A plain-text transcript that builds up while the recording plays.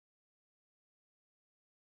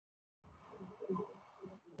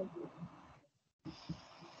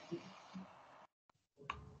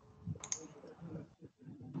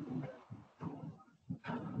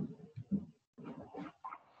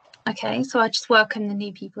Okay, so I just welcome the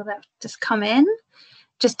new people that have just come in.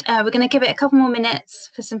 We're going to give it a couple more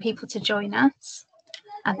minutes for some people to join us,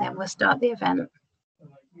 and then we'll start the event.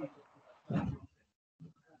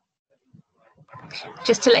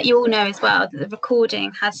 Just to let you all know as well that the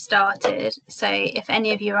recording has started. So if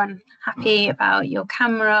any of you are unhappy about your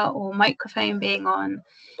camera or microphone being on,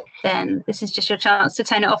 then this is just your chance to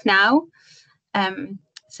turn it off now.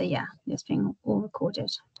 So yeah, it's being all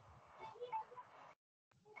recorded.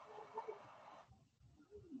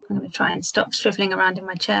 I'm going to try and stop shriveling around in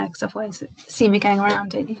my chair because otherwise you see me going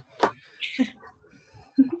around, don't you?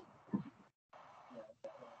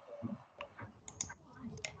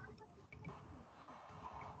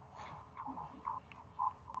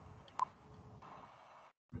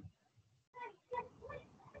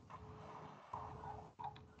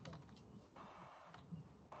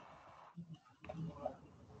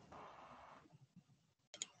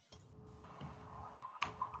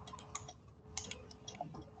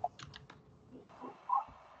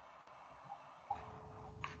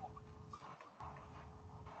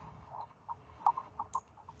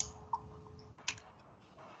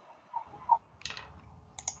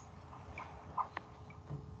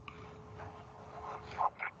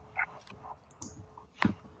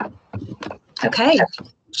 Okay,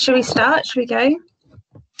 shall we start? Shall we go?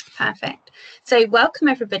 Perfect. So welcome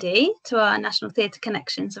everybody to our National Theatre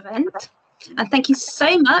Connections event. And thank you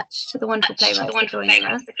so much to the wonderful playwrights for joining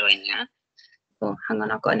us. Oh, hang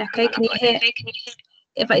on, I've got an echo. Can you hear?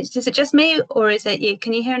 Is it just me or is it you?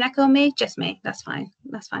 Can you hear an echo on me? Just me. That's fine.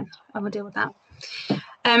 That's fine. I will deal with that.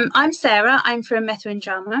 I'm Sarah. I'm from Meta in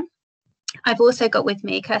Drama. I've also got with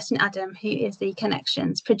me Kirsten Adam, who is the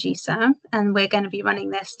Connections producer, and we're going to be running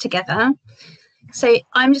this together. So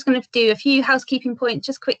I'm just going to do a few housekeeping points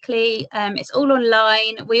just quickly. It's all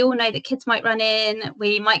online. We all know that kids might run in,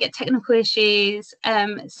 we might get technical issues.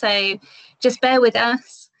 So just bear with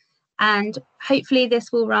us. And hopefully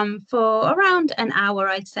this will run for around an hour,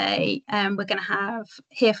 I'd say. We're going to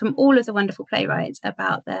hear from all of the wonderful playwrights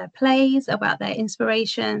about their plays, about their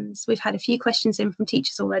inspirations. We've had a few questions in from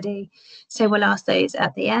teachers already, so we'll ask those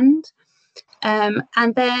at the end.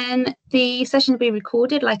 And then the session will be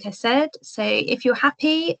recorded, like I said. So if you're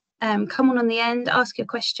happy, come on the end, ask your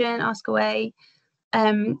question, ask away,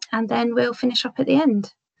 and then we'll finish up at the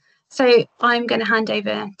end. So I'm going to hand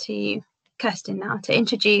over to Kirsten now to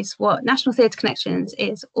introduce what National Theatre Connections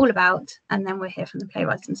is all about, and then we'll hear from the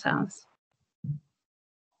playwrights themselves.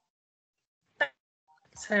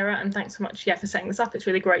 Sarah, and thanks so much for setting this up. It's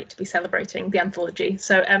really great to be celebrating the anthology.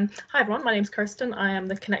 So hi everyone, my name's Kirsten. I am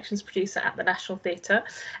the Connections producer at the National Theatre.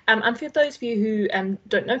 And for those of you who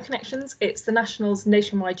don't know Connections, it's the National's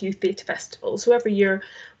nationwide youth theatre festival. So every year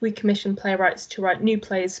we commission playwrights to write new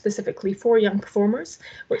plays specifically for young performers,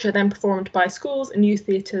 which are then performed by schools and youth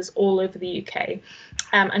theatres all over the UK.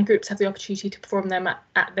 And groups have the opportunity to perform them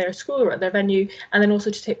at their school or at their venue, and then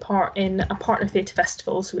also to take part in a partner theatre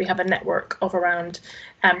festival. So we have a network of around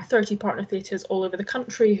 30 partner theatres all over the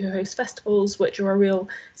country who host festivals, which are a real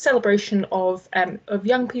celebration of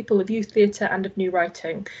young people, of youth theatre and of new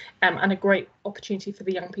writing, and a great opportunity for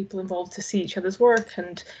the young people involved to see each other's work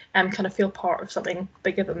and kind of feel part of something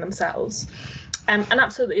bigger than themselves. And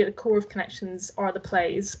absolutely at the core of Connections are the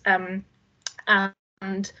plays. And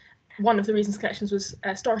one of the reasons Connections was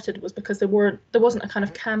started was because there wasn't a kind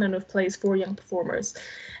of canon of plays for young performers.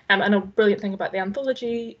 And a brilliant thing about the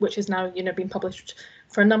anthology, which is now been published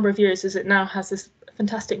for a number of years, is it now has this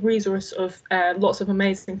fantastic resource of lots of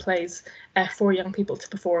amazing plays for young people to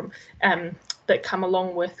perform that come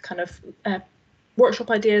along with kind of workshop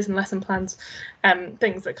ideas and lesson plans,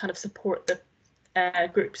 things that kind of support the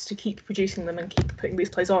groups to keep producing them and keep putting these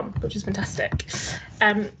plays on, which is fantastic.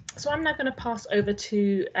 So I'm now going to pass over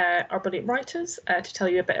to our brilliant writers to tell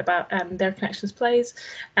you a bit about their Connections plays.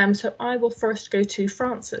 So I will first go to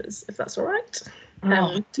Frances, if that's all right.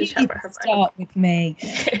 To start with me.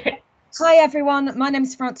 Hi everyone, my name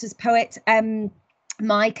is Frances Poet.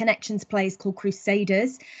 My Connections play is called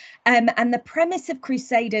Crusaders, and the premise of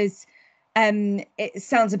Crusaders, it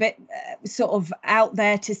sounds a bit sort of out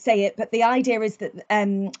there to say it, but the idea is that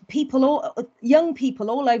young people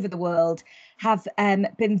all over the world have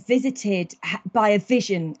been visited by a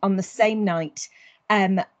vision on the same night,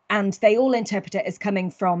 and they all interpret it as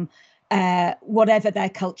coming from whatever their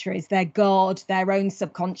culture is, their God, their own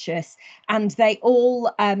subconscious, and they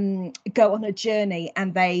all go on a journey,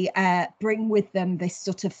 and they bring with them this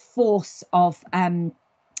sort of force of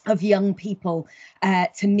young people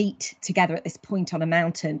to meet together at this point on a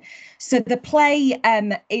mountain. So the play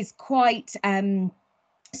is quite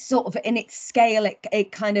sort of in its scale.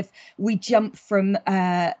 It kind of, we jump from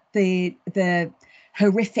the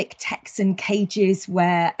horrific Texan cages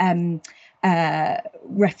where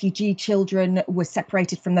refugee children were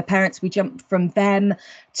separated from their parents. We jumped from them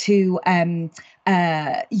to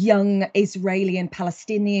young Israeli and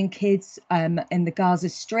Palestinian kids in the Gaza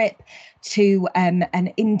Strip, to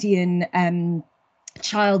an Indian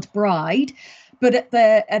child bride. But at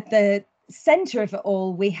the center of it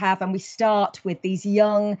all, we start with these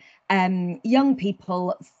young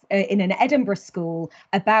people in an Edinburgh school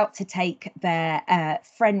about to take their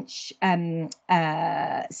French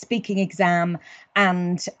speaking exam,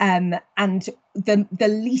 and the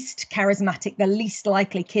least charismatic, the least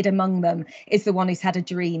likely kid among them is the one who's had a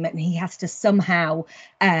dream, and he has to somehow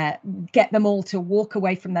get them all to walk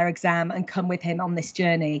away from their exam and come with him on this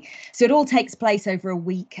journey. So it all takes place over a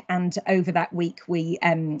week, and over that week we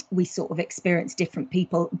sort of experience different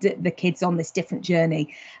people, the kids on this different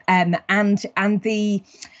journey, and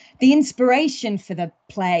the inspiration for the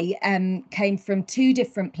play came from two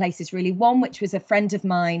different places, really. One, which was a friend of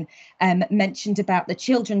mine mentioned about the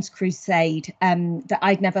Children's Crusade that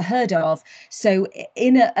I'd never heard of. So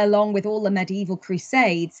along with all the medieval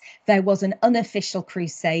crusades, there was an unofficial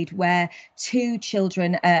crusade where two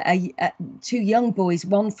children, two young boys,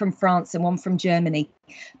 one from France and one from Germany,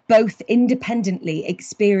 both independently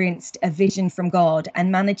experienced a vision from God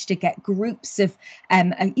and managed to get groups of,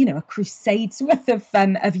 a crusade's worth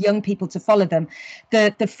of young people to follow them.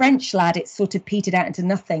 The French lad, it sort of petered out into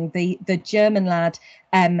nothing. The German lad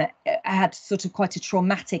had sort of quite a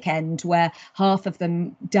traumatic end, where half of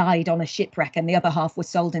them died on a shipwreck and the other half were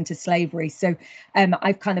sold into slavery. So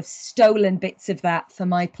I've kind of stolen bits of that for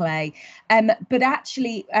my play. But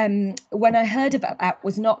actually, when I heard about that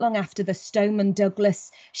was not long after the Stoneman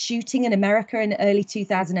Douglas shooting in America in early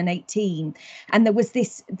 2018. And there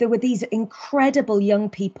were these incredible young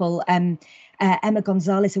people, Emma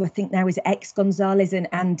Gonzalez, who I think now is ex-Gonzalez,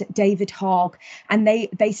 and David Hogg, and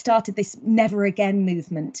they started this Never Again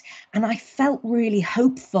movement. And I felt really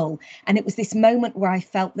hopeful. And it was this moment where I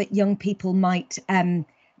felt that young people might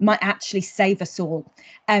actually save us all.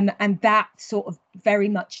 And that sort of very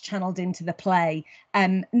much channeled into the play.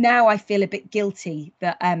 Now I feel a bit guilty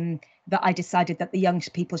that I decided that the young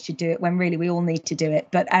people should do it, when really we all need to do it.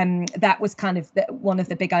 But that was kind of one of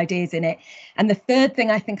the big ideas in it. And the third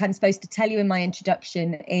thing I think I'm supposed to tell you in my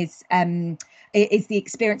introduction is the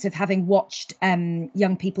experience of having watched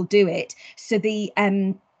young people do it. So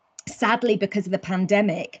sadly, because of the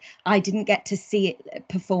pandemic, I didn't get to see it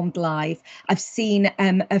performed live. I've seen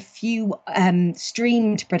a few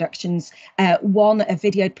streamed productions, one a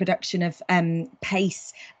video production of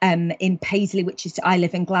Pace in Paisley, I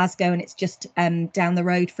live in Glasgow, and it's just down the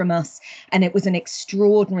road from us. And it was an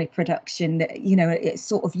extraordinary production that, it's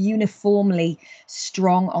sort of uniformly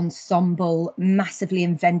strong ensemble, massively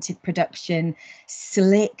inventive production,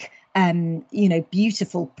 slick,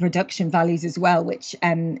 beautiful production values as well, which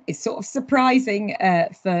is sort of surprising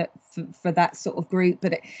for that sort of group,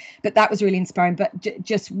 but that was really inspiring. But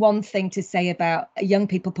just one thing to say about young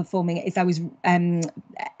people performing it is I was the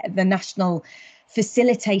National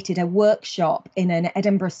facilitated a workshop in an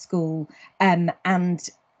Edinburgh school, and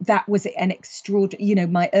that was an extraordinary,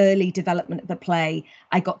 my early development of the play.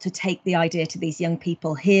 I got to take the idea to these young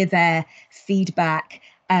people, hear their feedback,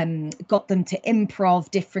 got them to improv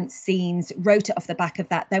different scenes, wrote it off the back of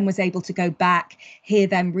that, then was able to go back, hear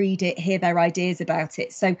them read it, hear their ideas about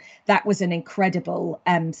it. So that was an incredible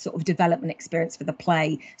sort of development experience for the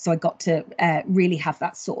play. So I got to really have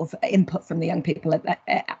that sort of input from the young people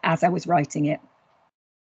as I was writing it.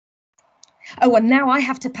 Oh, and now I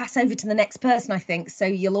have to pass over to the next person, I think. So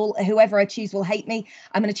whoever I choose will hate me.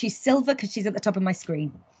 I'm going to choose Silva because she's at the top of my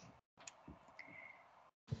screen.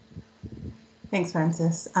 Thanks,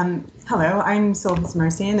 Frances. Hello, I'm Silva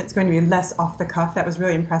Semerciyan. It's going to be less off the cuff. That was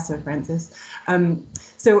really impressive, Frances.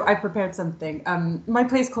 So I prepared something. My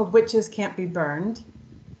play is called Witches Can't Be Burned.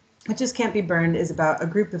 Witches Can't Be Burned is about a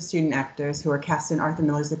group of student actors who are cast in Arthur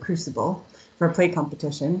Miller's The Crucible for a play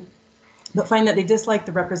competition, but find that they dislike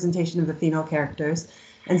the representation of the female characters,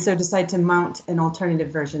 and so decide to mount an alternative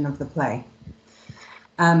version of the play.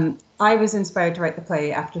 I was inspired to write the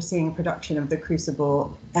play after seeing a production of The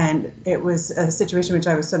Crucible, and it was a situation in which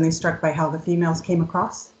I was suddenly struck by how the female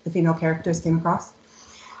characters came across.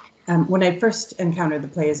 When I first encountered the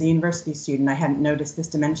play as a university student, I hadn't noticed this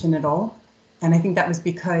dimension at all. And I think that was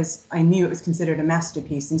because I knew it was considered a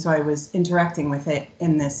masterpiece, and so I was interacting with it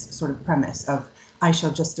in this sort of premise of, I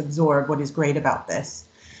shall just absorb what is great about this.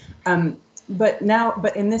 But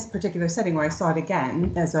in this particular setting where I saw it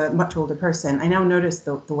again as a much older person, I now noticed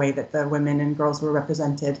the way that the women and girls were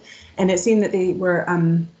represented, and it seemed that they were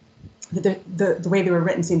the way they were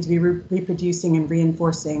written seemed to be reproducing and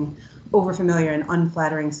reinforcing overfamiliar and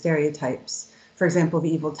unflattering stereotypes. For example, the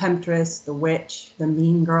evil temptress, the witch, the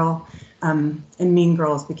mean girl. And Mean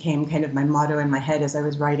Girls became kind of my motto in my head as I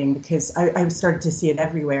was writing, because I started to see it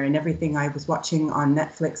everywhere in everything I was watching on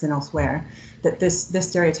Netflix and elsewhere, that this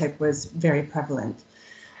stereotype was very prevalent.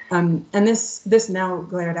 And this now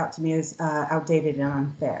glared out to me as outdated and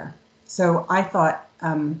unfair. So I thought,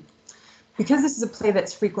 because this is a play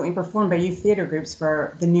that's frequently performed by youth theatre groups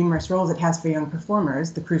for the numerous roles it has for young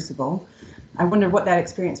performers, The Crucible, I wondered what that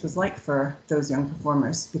experience was like for those young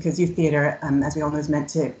performers, because youth theatre, as we all know, is meant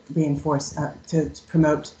to reinforce, to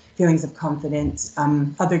promote feelings of confidence,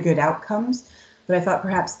 other good outcomes. But I thought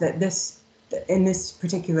perhaps that in this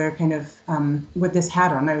particular kind of, with this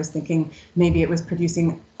hat on, I was thinking maybe it was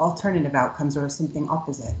producing alternative outcomes or something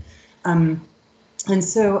opposite. And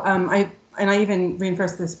so I even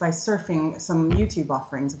reinforced this by surfing some YouTube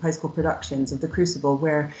offerings of high school productions of The Crucible,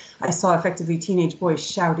 where I saw effectively teenage boys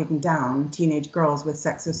shouting down teenage girls with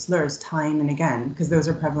sexist slurs time and again, because those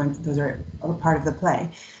are prevalent, those are a part of the play.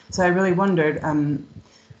 So I really wondered,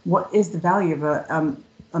 what is the value of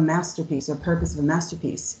a masterpiece, or purpose of a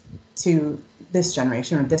masterpiece to this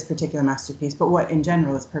generation, or this particular masterpiece, but what in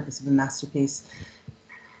general is purpose of a masterpiece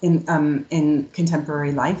in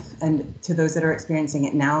contemporary life, and to those that are experiencing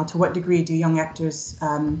it now? To what degree do young actors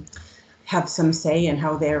have some say in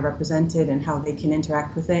how they are represented and how they can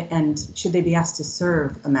interact with it, and should they be asked to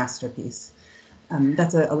serve a masterpiece?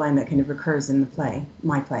 That's a line that kind of recurs in the play,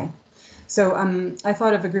 my play. So I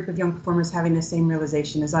thought of a group of young performers having the same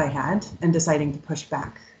realization as I had and deciding to push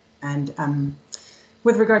back. And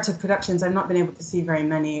with regard to productions, I've not been able to see very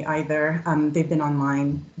many either. They've been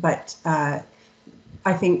online, but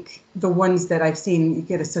I think the ones that I've seen, you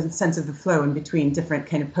get a sense of the flow in between different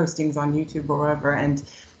kind of postings on YouTube or wherever, and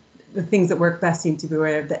the things that work best seem to be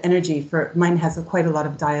where the energy for mine has quite a lot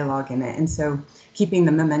of dialogue in it, and so keeping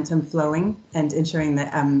the momentum flowing and ensuring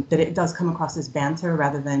that that it does come across as banter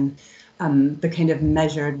rather than the kind of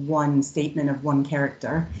measured one statement of one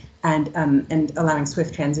character, and allowing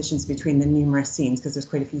swift transitions between the numerous scenes, because there's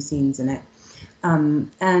quite a few scenes in it,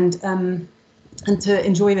 and to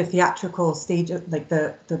enjoy the theatrical stage, like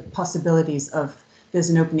the possibilities of, there's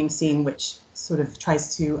an opening scene which sort of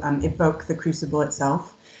tries to evoke the Crucible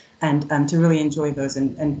itself, and to really enjoy those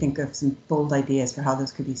and think of some bold ideas for how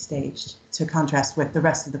those could be staged, to contrast with the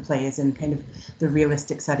rest of the play is in kind of the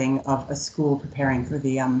realistic setting of a school preparing for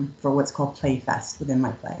the for what's called Play Fest within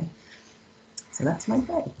my play. So that's my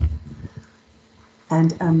play.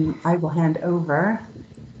 And I will hand over,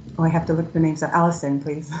 oh, I have to look the names up. Alison,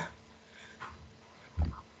 please.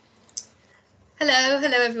 Hello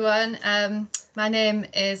everyone. My name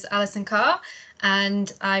is Alison Carr,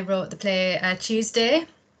 and I wrote the play Tuesday.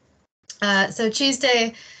 So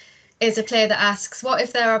Tuesday is a play that asks, what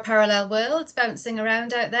if there are parallel worlds bouncing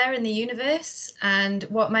around out there in the universe, and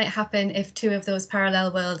what might happen if two of those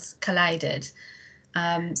parallel worlds collided?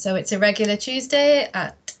 So it's a regular Tuesday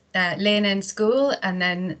at Lane End School, and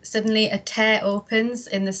then suddenly a tear opens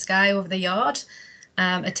in the sky over the yard,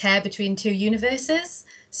 a tear between two universes.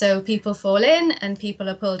 So people fall in and people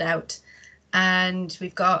are pulled out. And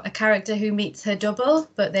we've got a character who meets her double,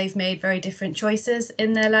 but they've made very different choices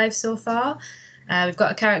in their lives so far. We've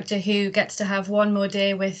got a character who gets to have one more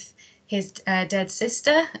day with his dead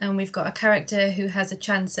sister, and we've got a character who has a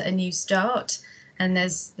chance at a new start, and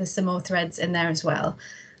there's some more threads in there as well.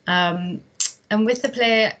 And with the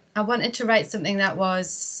play, I wanted to write something that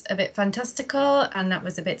was a bit fantastical, and that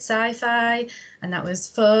was a bit sci-fi, and that was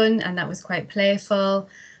fun, and that was quite playful,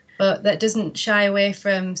 but that doesn't shy away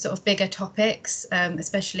from sort of bigger topics,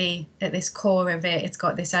 especially at this core of it. It's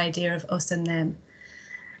got this idea of us and them.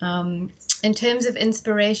 In terms of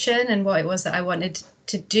inspiration and what it was that I wanted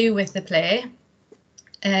to do with the play,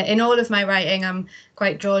 in all of my writing, I'm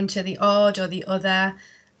quite drawn to the odd or the other,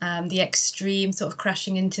 the extreme, sort of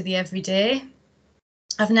crashing into the everyday.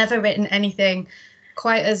 I've never written anything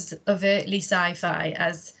quite as overtly sci-fi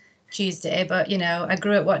as Tuesday, but you know, I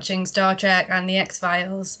grew up watching Star Trek and the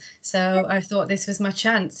X-Files, so I thought this was my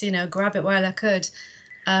chance, you know, grab it while I could.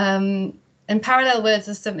 And parallel worlds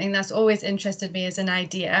is something that's always interested me as an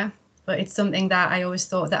idea, but it's something that I always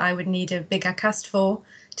thought that I would need a bigger cast for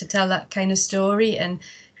to tell that kind of story, and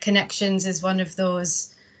Connections is one of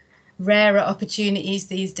those rarer opportunities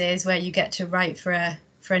these days where you get to write for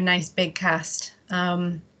a nice big cast.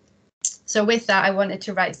 So with that, I wanted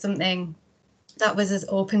to write something that was as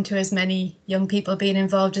open to as many young people being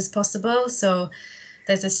involved as possible. So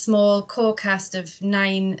there's a small core cast of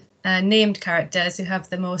 9 named characters who have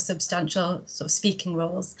the more substantial sort of speaking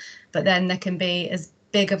roles, but then there can be as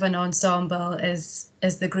big of an ensemble as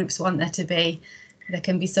the groups want there to be, there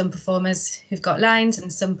can be some performers who've got lines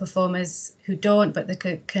and some performers who don't, but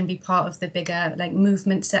they can be part of the bigger like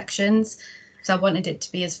movement sections. So I wanted it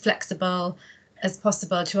to be as flexible as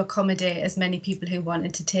possible to accommodate as many people who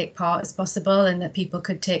wanted to take part as possible, and that people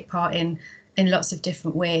could take part in lots of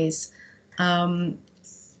different ways.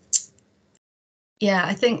 Yeah,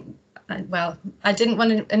 I think, well, I didn't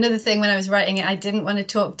want to, another thing when I was writing it, I didn't want to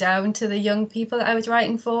talk down to the young people that I was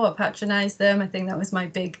writing for or patronize them. I think that was my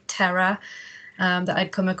big terror, that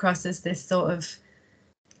I'd come across as this sort of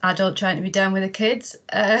adult trying to be down with the kids.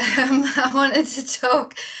 I wanted to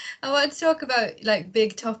talk about like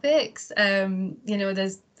big topics. You know,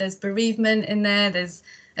 there's bereavement in there. There's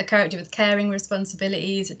a character with caring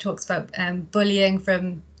responsibilities. It talks about bullying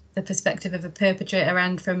from the perspective of a perpetrator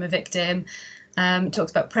and from a victim. It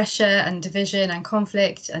talks about pressure and division and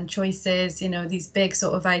conflict and choices, you know, these big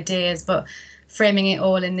sort of ideas, but framing it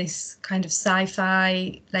all in this kind of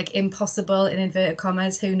sci-fi, like impossible in inverted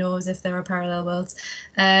commas, who knows if there are parallel worlds,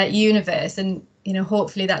 universe. And, you know,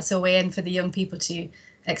 hopefully that's a way in for the young people to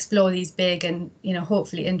explore these big and, you know,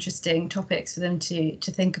 hopefully interesting topics for them to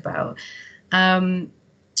think about. And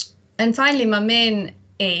finally, my main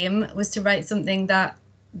aim was to write something that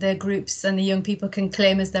the groups and the young people can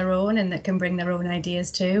claim as their own and that can bring their own ideas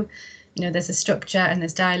to. You know, there's a structure and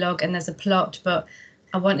there's dialogue and there's a plot, but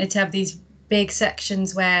I wanted to have these big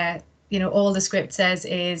sections where, you know, all the script says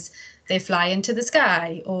is they fly into the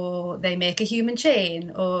sky or they make a human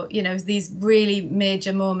chain, or, you know, these really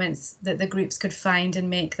major moments that the groups could find and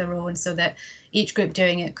make their own, so that each group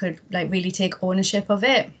doing it could like really take ownership of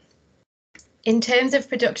it. In terms of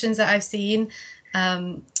productions that I've seen,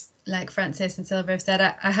 like Frances and Silva have said,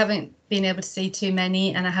 I haven't been able to see too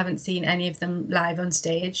many, and I haven't seen any of them live on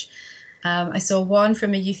stage. I saw one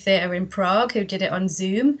from a youth theatre in Prague who did it on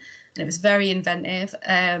Zoom, and it was very inventive.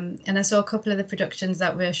 And I saw a couple of the productions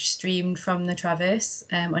that were streamed from the Traverse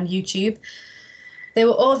on YouTube. They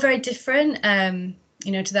were all very different,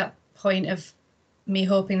 you know, to that point of me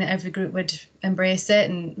hoping that every group would embrace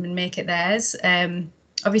it and make it theirs.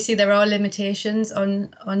 Obviously, there are limitations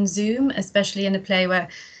on Zoom, especially in a play where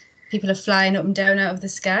people are flying up and down out of the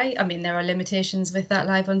sky. I mean, there are limitations with that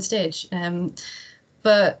live on stage.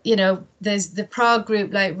 But, you know, there's the Prague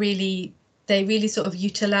group, like they really sort of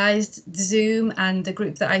utilized Zoom, and the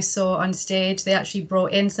group that I saw on stage, they actually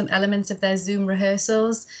brought in some elements of their Zoom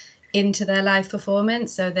rehearsals into their live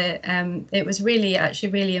performance. So that it was really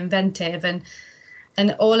inventive, and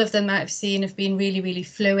all of them I've seen have been really, really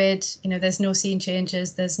fluid. You know, there's no scene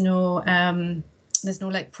changes, there's no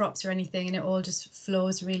like props or anything, and it all just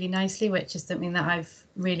flows really nicely, which is something that I've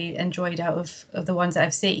really enjoyed out of the ones that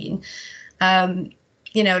I've seen.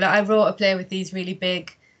 You know, like I wrote a play with these really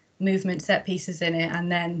big movement set pieces in it,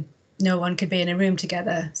 and then no one could be in a room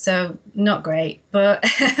together, so not great. But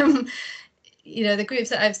you know, the groups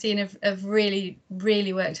that I've seen have really,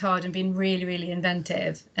 really worked hard and been really, really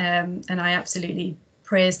inventive, and I absolutely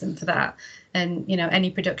praise them for that. And, you know,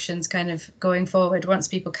 any productions kind of going forward, once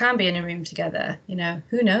people can be in a room together, you know,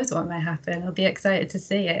 who knows what might happen. I'll be excited to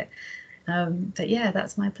see it. But yeah,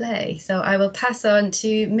 that's my play. So I will pass on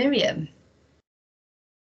to Miriam.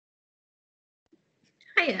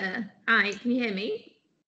 Hiya. Hi, can you hear me?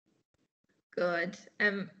 Good.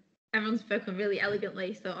 Everyone's spoken really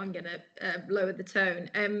elegantly, so I'm going to lower the tone.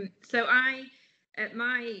 So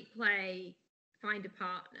my play, Find a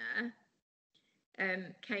Partner,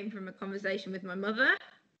 came from a conversation with my mother,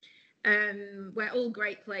 where all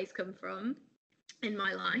great plays come from in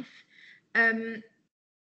my life.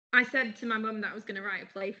 I said to my mum that I was going to write a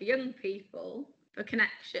play for young people, for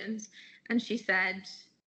Connections, and she said,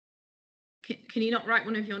 can you not write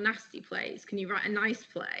one of your nasty plays? Can you write a nice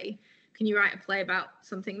play? Can you write a play about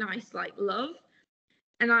something nice like love?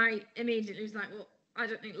 And I immediately was like, well, I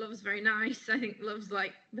don't think love's very nice. I think love's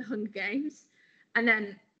like the Hunger Games. And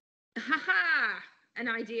then, an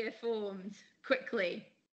idea formed quickly.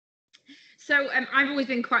 So I've always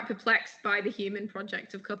been quite perplexed by the human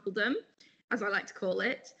project of coupledom, as I like to call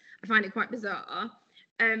it. I find it quite bizarre.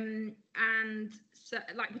 And so,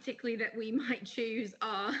 like, particularly that we might choose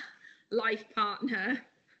our life partner,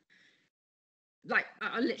 like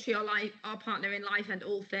literally our partner in life and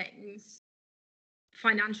all things,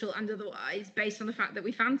 financial and otherwise, based on the fact that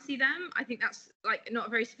we fancy them. I think that's like not a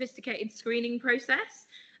very sophisticated screening process.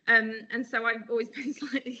 And so I've always been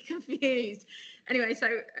slightly confused. Anyway,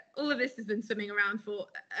 so all of this has been swimming around for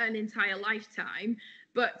an entire lifetime.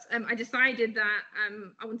 But I decided that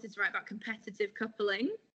I wanted to write about competitive coupling,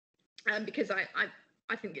 because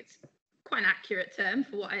I think it's quite an accurate term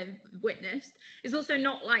for what I've witnessed. It's also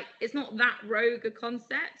not like, it's not that rogue a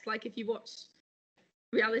concept. Like if you watch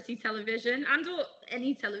reality television and or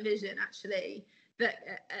any television actually,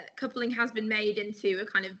 that coupling has been made into a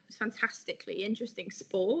kind of fantastically interesting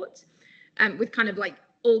sport, with kind of like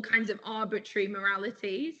all kinds of arbitrary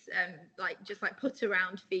moralities, like just like put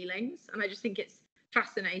around feelings. And I just think it's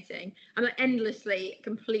fascinating. I'm like endlessly,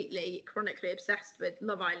 completely, chronically obsessed with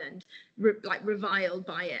Love Island, like reviled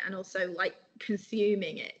by it, and also like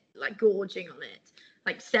consuming it, like gorging on it,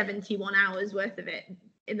 like 71 hours worth of it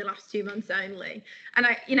in the last 2 months only. And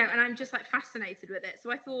I'm just like fascinated with it.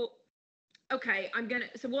 So I thought, okay,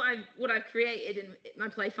 so what I've created in my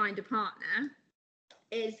play Find a Partner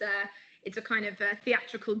is it's a kind of a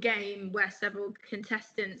theatrical game where several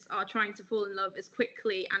contestants are trying to fall in love as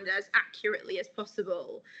quickly and as accurately as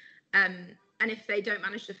possible. And if they don't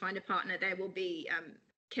manage to find a partner, they will be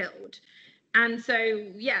killed. And so,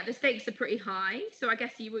 yeah, the stakes are pretty high. So I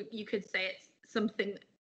guess you could say it's something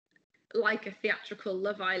like a theatrical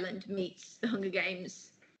Love Island meets the Hunger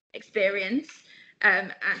Games experience,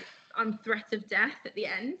 and on threat of death at the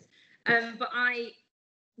end. But I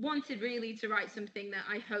wanted really to write something that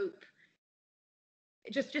I hope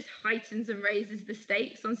just heightens and raises the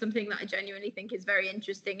stakes on something that I genuinely think is very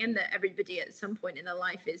interesting and that everybody at some point in their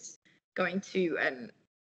life is going to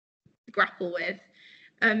grapple with.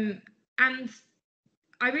 And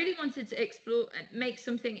I really wanted to explore and make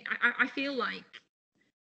something. I feel like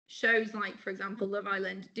shows like, for example, Love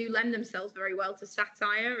Island do lend themselves very well to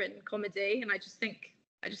satire and comedy, and I just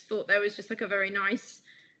thought there was just like a very nice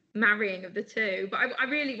marrying of the two. But I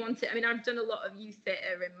really want it. I mean, I've done a lot of youth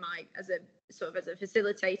theatre as a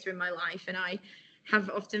facilitator in my life, and I have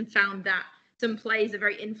often found that some plays are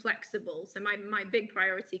very inflexible. So my big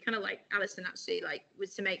priority, kind of like Alison actually, like,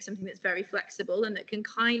 was to make something that's very flexible and that can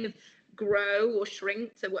kind of grow or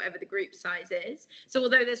shrink to whatever the group size is. So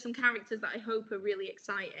although there's some characters that I hope are really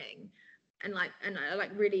exciting and are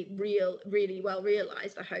like really well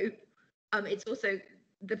realized, I hope, it's also,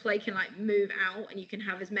 the play can like move out and you can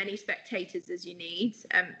have as many spectators as you need,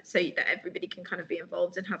 so that everybody can kind of be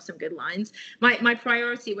involved and have some good lines. My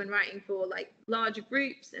priority when writing for like larger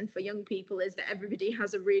groups and for young people is that everybody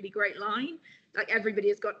has a really great line. Like everybody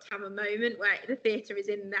has got to have a moment where the theatre is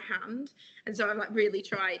in their hand, and so I've like really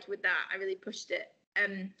tried with that. I really pushed it,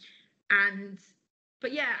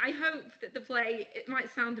 but yeah, I hope that the play, it might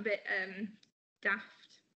sound a bit daft,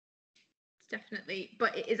 definitely,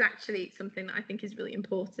 but it is actually something that I think is really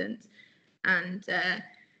important. And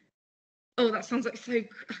oh, that sounds like so, I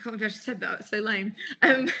can't believe I just said that, it's so lame.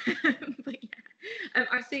 But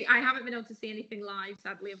yeah, I haven't been able to see anything live,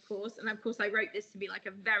 sadly, of course, and of course I wrote this to be like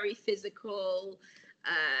a very physical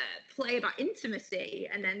play about intimacy,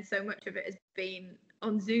 and then so much of it has been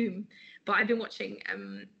on Zoom. But I've been watching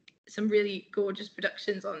some really gorgeous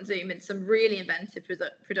productions on Zoom and some really inventive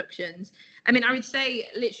productions. I mean, I would say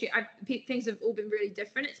literally things have all been really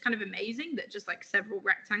different. It's kind of amazing that just like several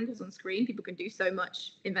rectangles on screen, people can do so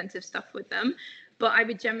much inventive stuff with them. But I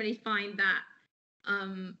would generally find that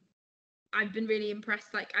I've been really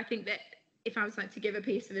impressed. Like, I think that if I was like to give a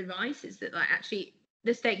piece of advice, is that like actually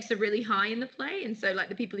the stakes are really high in the play, and so like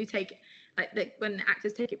the people who take when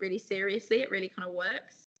actors take it really seriously, it really kind of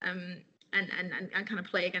works. And kind of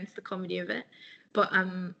play against the comedy of it. But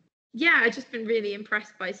yeah, I've just been really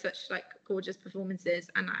impressed by such like gorgeous performances,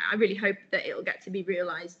 and I really hope that it'll get to be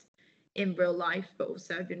realized in real life. But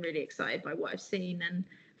also I've been really excited by what I've seen and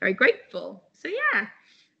very grateful. So yeah,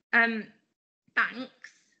 thanks.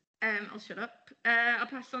 I'll shut up. I'll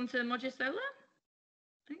pass on to Mojisola.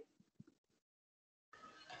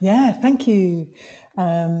 Yeah, thank you.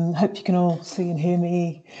 Hope you can all see and hear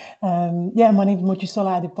me. Yeah, my name is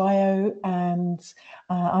Mojisola Adebayo, and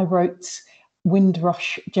I wrote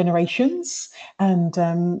Windrush Generations, and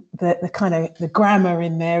the kind of the grammar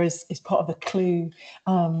in there is part of the clue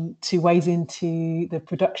to ways into the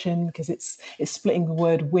production, because it's splitting the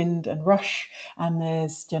word wind and rush, and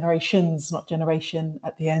there's generations, not generation,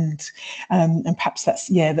 at the end, and perhaps that's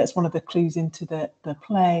one of the clues into the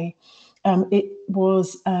play. It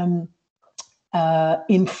was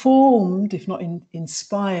informed, if not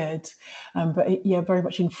inspired, but very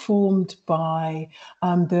much informed by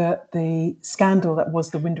the scandal that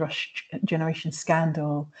was the Windrush Generation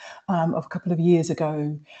scandal of a couple of years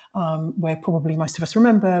ago, where probably most of us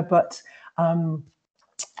remember, but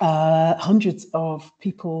hundreds of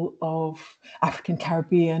people of African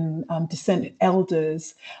Caribbean descent,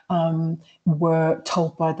 elders, were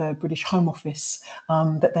told by the British Home Office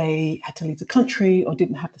that they had to leave the country or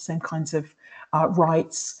didn't have the same kinds of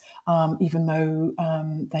rights, even though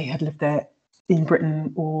they had lived there in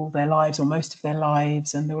Britain all their lives or most of their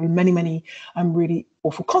lives, and there were many really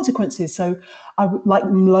awful consequences. So I would, like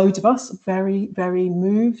loads of us, very, very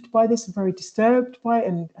moved by this, very disturbed by it,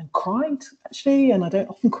 and cried actually. And I don't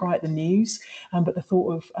often cry at the news, but the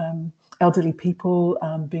thought of elderly people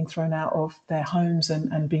being thrown out of their homes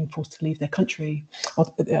and being forced to leave their country, or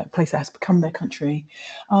the place that has become their country.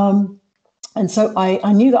 And so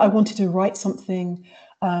I knew that I wanted to write something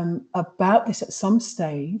about this at some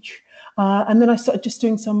stage. And then I started just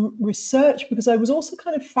doing some research, because I was also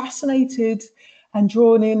kind of fascinated and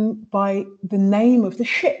drawn in by the name of the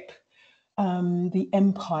ship, the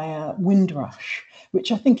Empire Windrush,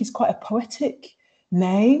 which I think is quite a poetic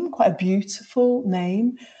name, quite a beautiful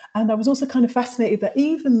name. And I was also kind of fascinated that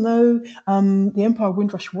even though the Empire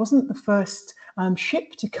Windrush wasn't the first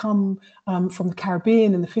ship to come from the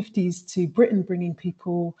Caribbean in the 50s to Britain, bringing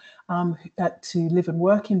people to live and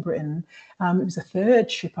work in Britain. It was the third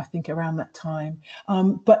ship, I think, around that time.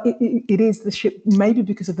 But it is the ship, maybe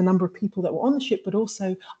because of the number of people that were on the ship, but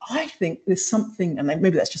also I think there's something, and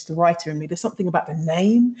maybe that's just the writer in me, there's something about the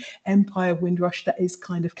name Empire Windrush that is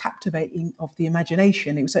kind of captivating of the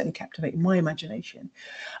imagination. It was certainly captivating my imagination.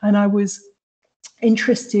 And I was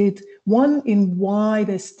interested, one, in why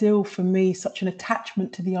there's still, for me, such an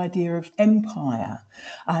attachment to the idea of empire.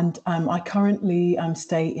 And I currently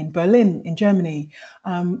stay in Berlin, in Germany,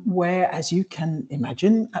 where, as you can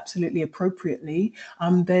imagine, absolutely appropriately,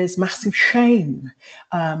 there's massive shame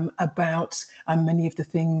about many of the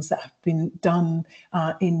things that have been done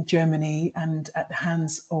in Germany and at the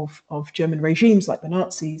hands of German regimes like the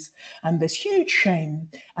Nazis. And there's huge shame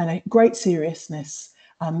and a great seriousness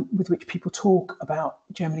with which people talk about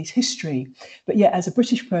Germany's history. But yet, as a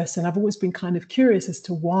British person, I've always been kind of curious as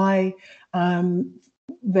to why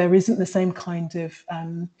there isn't the same kind of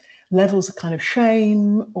levels of kind of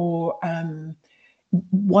shame, or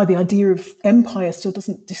why the idea of empire still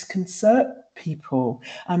doesn't disconcert people.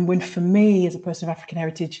 When for me, as a person of African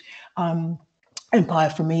heritage,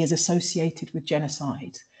 empire for me is associated with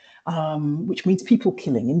genocide. Which means people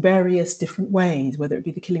killing in various different ways, whether it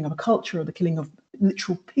be the killing of a culture or the killing of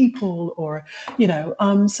literal people, or,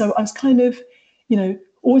 so I was kind of,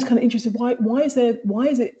 always kind of interested, why is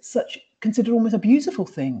it such considered almost a beautiful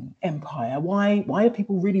thing, empire? Why are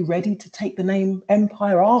people really ready to take the name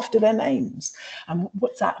empire after their names? And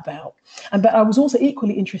what's that about? But I was also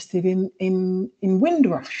equally interested in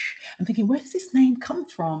Windrush, and thinking, where does this name come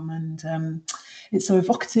from? And it's so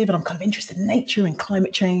evocative, and I'm kind of interested in nature and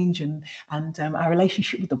climate change and our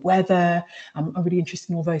relationship with the weather. I'm really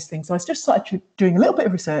interested in all those things. So I just started doing a little bit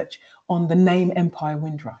of research on the name Empire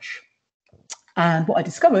Windrush. And what I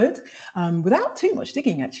discovered, without too much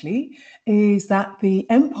digging actually, is that the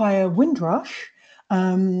Empire Windrush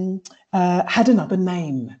had another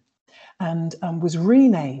name, and was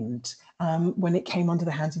renamed when it came under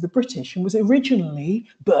the hands of the British, and was originally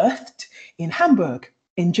birthed in Hamburg,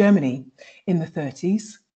 in Germany, in the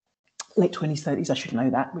 30s, late 20s, 30s, I should know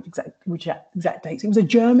that, which exact dates. It was a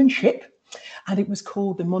German ship, and it was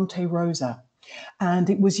called the Monte Rosa. And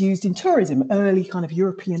it was used in tourism, early kind of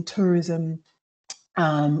European tourism,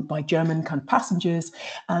 by German kind of passengers.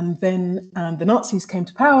 And then the Nazis came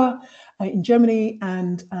to power in Germany,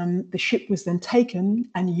 and the ship was then taken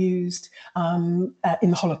and used in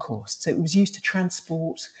the Holocaust. So it was used to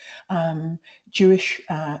transport Jewish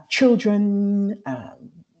children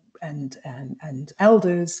and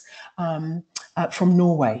elders from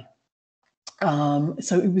Norway.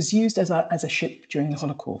 So it was used as a ship during the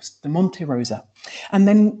Holocaust, the Monte Rosa. And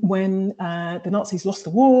then when the Nazis lost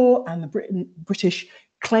the war and the British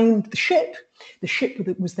claimed the ship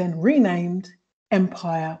was then renamed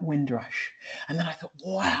Empire Windrush. And then I thought,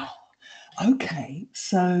 wow, okay,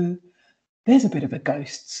 so there's a bit of a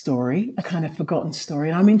ghost story, a kind of forgotten story.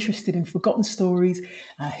 And I'm interested in forgotten stories,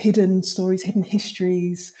 hidden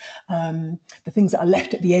histories, the things that are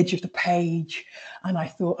left at the edge of the page. And I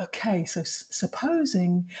thought, okay, so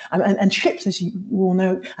supposing, and ships, as you all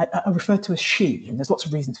know, are referred to as she, and there's lots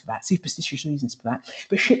of reasons for that, superstitious reasons for that.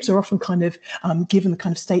 But ships are often kind of given the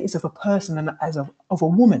kind of status of a person and of a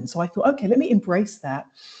woman. So I thought, okay, let me embrace that,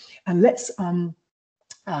 and let's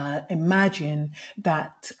imagine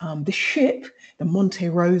that the ship, the Monte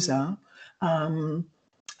Rosa,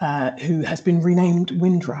 who has been renamed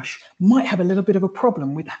Windrush, might have a little bit of a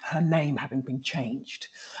problem with her name having been changed.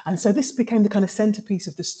 And so this became the kind of centerpiece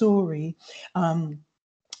of the story,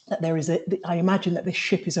 that there is I imagine that this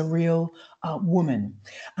ship is a real woman.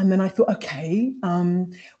 And then I thought, okay,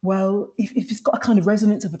 well, if it's got a kind of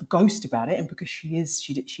resonance of a ghost about it, and because she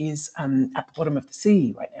is at the bottom of the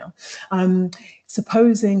sea right now,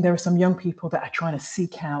 supposing there are some young people that are trying to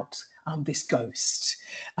seek out this ghost.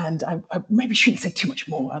 And I maybe shouldn't say too much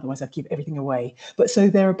more, otherwise I'd give everything away. But so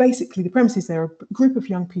there are basically, the premise is there are a group of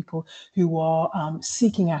young people who are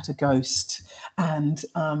seeking out a ghost, and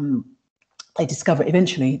they discover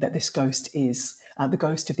eventually that this ghost is the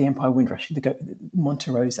ghost of the Empire Windrush,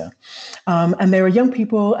 Monte Rosa. And there are young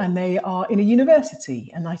people, and they are in a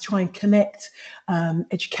university, and I try and connect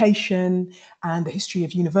education and the history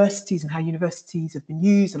of universities and how universities have been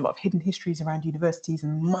used, a lot of hidden histories around universities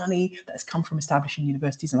and money that has come from establishing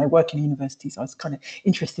universities. And I work in universities, so I was kind of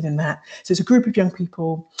interested in that. So it's a group of young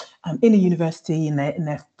people in a university in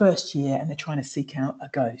their first year, and they're trying to seek out a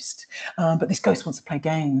ghost. But this ghost wants to play a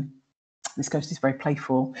game. This ghost is very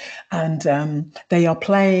playful, and they are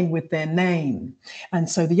playing with their name. And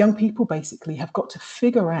so the young people basically have got to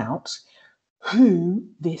figure out who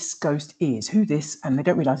this ghost is, and they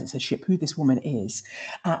don't realize it's a ship, who this woman is.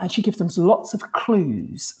 And she gives them lots of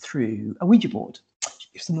clues through a Ouija board. She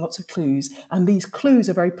gives them lots of clues, and these clues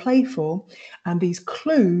are very playful. And these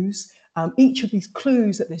clues, each of these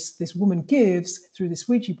clues that this woman gives through this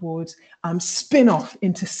Ouija board spin off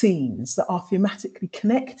into scenes that are thematically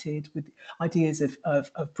connected with ideas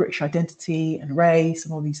of British identity and race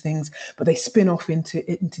and all these things, but they spin off into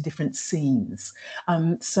different scenes.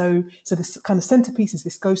 So this kind of centerpiece is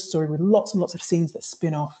this ghost story with lots and lots of scenes that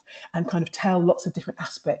spin off and kind of tell lots of different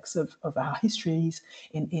aspects of our histories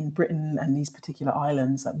in Britain and these particular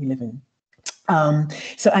islands that we live in.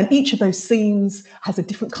 And each of those scenes has a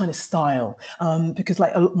different kind of style, because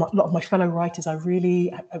like a lot of my fellow writers, I've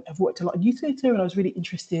worked a lot in youth theatre, and I was really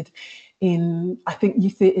interested in, I think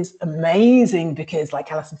youth theatre is amazing because, like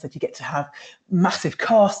Alison said, you get to have massive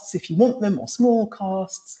casts if you want them, or small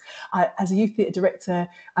casts. As a youth theatre director,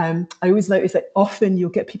 I always notice that often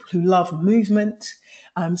you'll get people who love movement.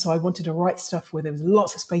 So I wanted to write stuff where there was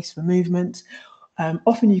lots of space for movement.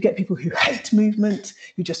 Often you get people who hate movement,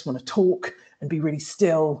 who just want to talk and be really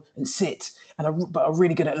still and sit, but are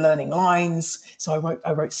really good at learning lines. So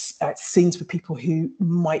I wrote scenes for people who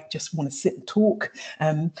might just want to sit and talk.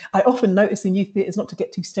 I often notice in youth theatres, not to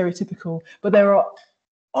get too stereotypical, but there are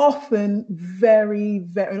often very,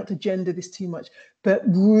 very, not to gender this too much, but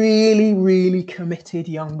really, really committed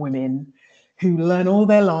young women who learn all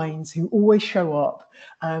their lines, who always show up,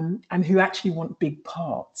 and who actually want big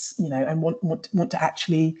parts, and want to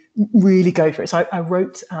actually really go for it. So I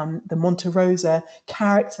wrote the Monte Rosa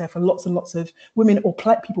character for lots and lots of women, or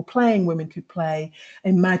people playing women could play,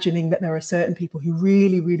 imagining that there are certain people who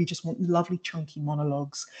really, really just want lovely chunky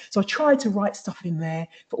monologues. So I tried to write stuff in there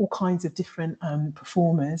for all kinds of different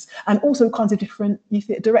performers, and also kinds of different youth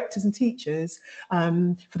theatre directors and teachers,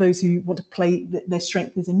 for those who want to play, their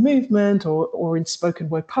strength is in movement or in spoken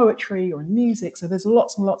word poetry or in music. So there's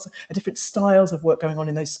lots and lots of different styles of work going on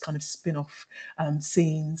in those kind of spin-off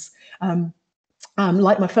scenes.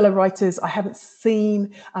 Like my fellow writers, I haven't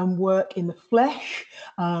seen work in the flesh,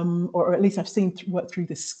 or at least I've seen work through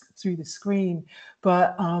the screen,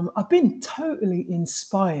 but I've been totally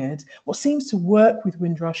inspired. What seems to work with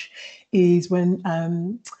Windrush is when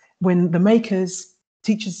the makers,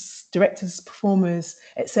 teachers, directors, performers,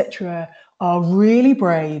 etc., are really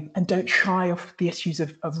brave and don't shy off the issues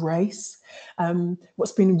of race.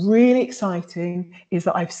 What's been really exciting is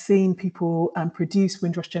that I've seen people produce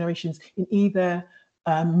Windrush Generations in either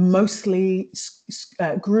mostly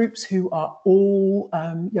groups who are all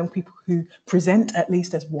young people who present at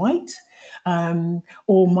least as white,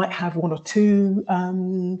 or might have one or two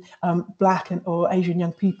Black or Asian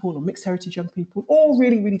young people or mixed heritage young people, all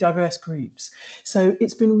really, really diverse groups. So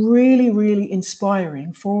it's been really, really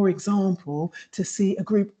inspiring, for example, to see a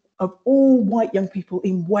group of all white young people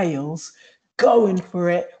in Wales going for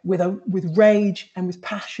it with rage and with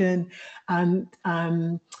passion, and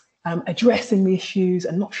addressing the issues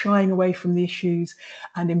and not shying away from the issues,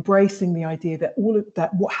 and embracing the idea that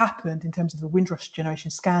what happened in terms of the Windrush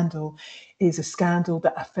Generation scandal is a scandal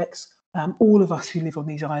that affects all of us who live on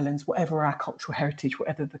these islands, whatever our cultural heritage,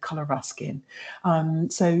 whatever the colour of our skin.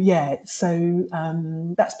 That's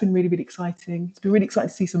been really, really exciting. It's been really exciting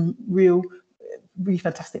to see some really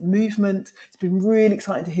fantastic movement. It's been really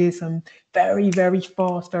exciting to hear some very, very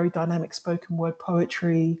fast, very dynamic spoken word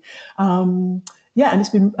poetry. And it's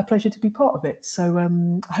been a pleasure to be part of it. So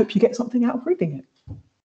I hope you get something out of reading it.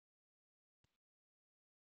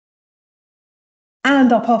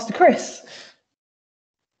 And I'll pass to Chris.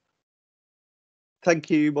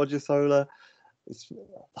 Thank you, Mojisola. the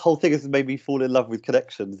whole thing has made me fall in love with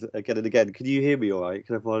connections again and again. Can you hear me all right?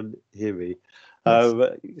 Can everyone hear me?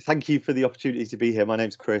 Yes. Thank you for the opportunity to be here. My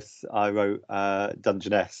name's Chris. I wrote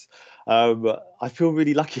Dungeness. I feel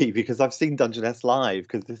really lucky because I've seen Dungeness live,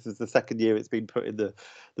 because this is the second year it's been put in the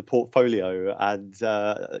portfolio, and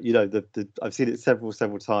you know, I've seen it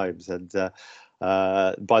several times, and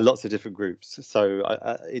by lots of different groups. So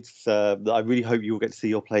I really hope you will get to see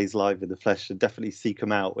your plays live in the flesh, and definitely seek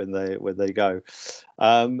them out when they go.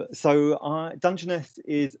 So Dungeness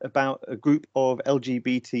is about a group of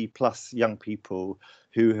LGBT plus young people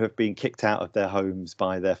who have been kicked out of their homes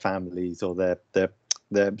by their families or their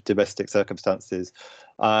domestic circumstances,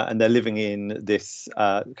 and they're living in this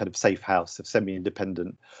kind of safe house of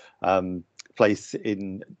semi-independent place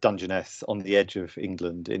in Dungeness on the edge of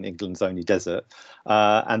England, in England's only desert,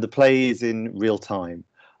 and the play is in real time.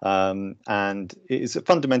 And it is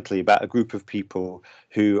fundamentally about a group of people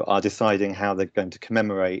who are deciding how they're going to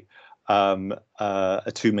commemorate a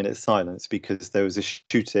 2-minute silence because there was a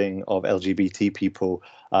shooting of LGBT people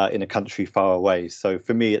in a country far away. So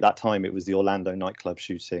for me at that time it was the Orlando nightclub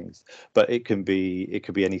shootings, but it can be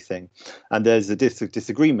anything. And there's a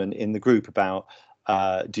disagreement in the group about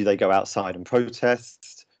do they go outside and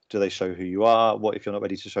protest? Do they show who you are? What if you're not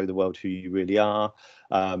ready to show the world who you really are?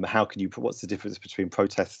 How can you? What's the difference between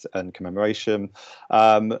protest and commemoration?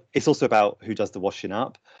 It's also about who does the washing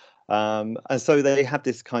up. And so they have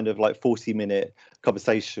this kind of like 40-minute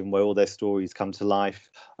conversation where all their stories come to life.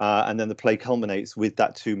 And then the play culminates with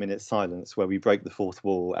that 2-minute silence where we break the fourth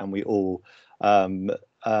wall and we all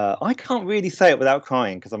I can't really say it without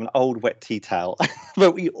crying because I'm an old wet tea towel,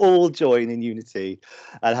 but we all join in unity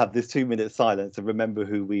and have this 2-minute silence and remember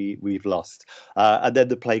who we've lost. And then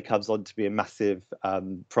the play comes on to be a massive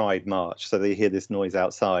pride march. So they hear this noise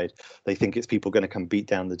outside. They think it's people going to come beat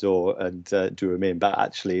down the door and do them in, but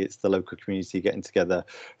actually it's the local community getting together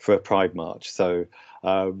for a pride march. So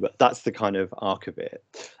that's the kind of arc of it.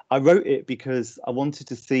 I wrote it because I wanted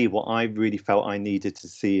to see what I really felt I needed to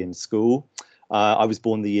see in school. I was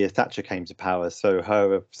born the year Thatcher came to power, so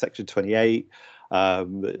her of Section 28,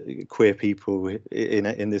 queer people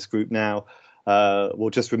in this group now will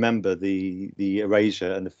just remember the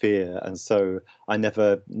erasure and the fear, and so I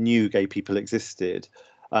never knew gay people existed.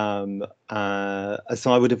 So I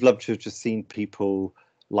would have loved to have just seen people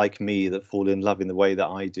like me that fall in love in the way that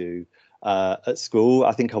I do at school.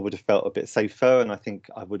 I think I would have felt a bit safer, and I think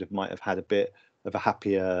I might have had a bit of a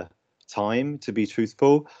happier time, to be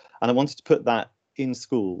truthful. And I wanted to put that in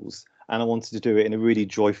schools, and I wanted to do it in a really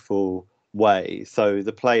joyful way. So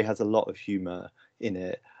the play has a lot of humour in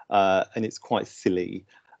it, and it's quite silly,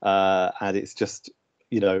 and it's just,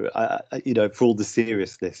 for all the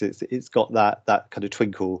seriousness, it's got that kind of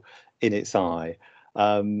twinkle in its eye.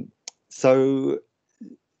 So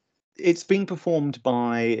it's been performed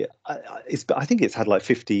by I think it's had like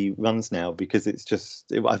 50 runs now, because it's just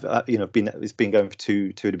it's been going for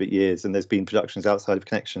two and a bit years, and there's been productions outside of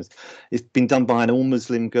Connections. It's been done by an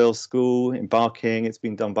all-Muslim girls' school in Barking. It's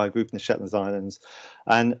been done by a group in the Shetland Islands,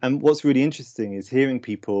 and what's really interesting is hearing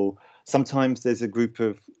people. Sometimes there's a group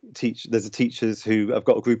of teachers who have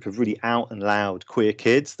got a group of really out and loud queer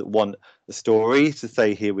kids that want a story to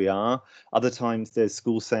say, here we are. Other times there's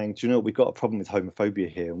schools saying, do you know, we've got a problem with homophobia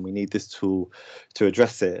here and we need this tool to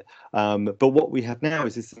address it. But what we have now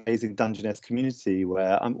is this amazing Dungeness community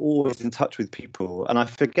where I'm always in touch with people, and I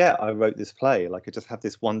forget I wrote this play. Like, I just have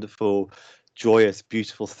this wonderful, joyous,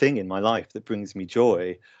 beautiful thing in my life that brings me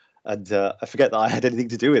joy. And I forget that I had anything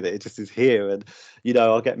to do with it. It just is here. And,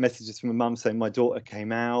 I'll get messages from my mum saying my daughter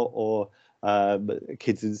came out, or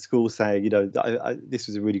kids in school saying, this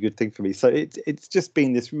was a really good thing for me. So it's just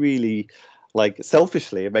been this really, like,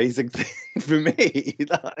 selfishly amazing thing for me.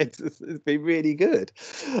 It's been really good.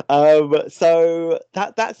 So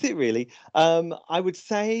that's it, really. I would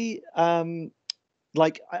say, I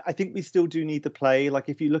think we still do need the play. Like,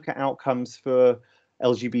 if you look at outcomes for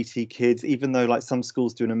LGBT kids, even though like some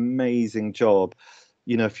schools do an amazing job,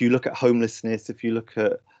 if you look at homelessness, if you look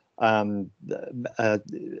at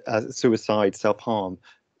suicide, self-harm,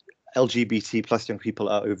 LGBT plus young people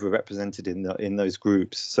are overrepresented in those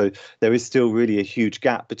groups. So there is still really a huge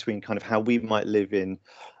gap between kind of how we might live in,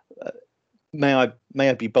 may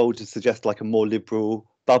I be bold to suggest, like a more liberal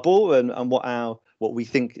bubble, and what we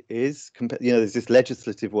think is, there's this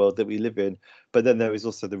legislative world that we live in, but then there is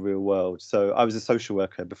also the real world. So I was a social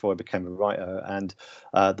worker before I became a writer, and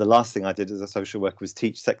the last thing I did as a social worker was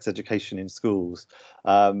teach sex education in schools,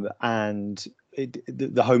 and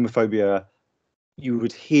the homophobia you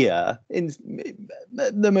would hear in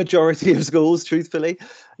the majority of schools, truthfully,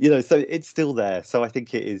 so it's still there. So I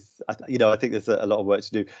think it is, I think there's a lot of work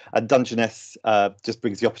to do. And Dungeness just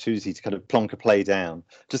brings the opportunity to kind of plonk a play down.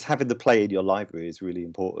 Just having the play in your library is really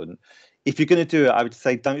important. If you're going to do it, I would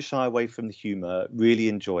say don't shy away from the humour, really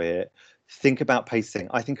enjoy it. Think about pacing.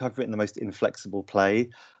 I think I've written the most inflexible play.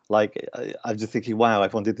 Like, I'm just thinking, wow,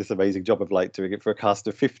 everyone did this amazing job of like doing it for a cast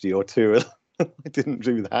of 50 or 2. I didn't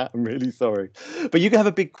do that. I'm really sorry. But you can have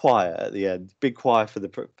a big choir at the end, big choir for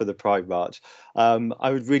the Pride March.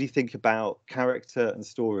 I would really think about character and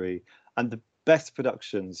story. And the best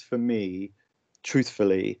productions for me,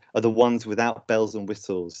 truthfully, are the ones without bells and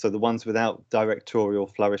whistles. So the ones without directorial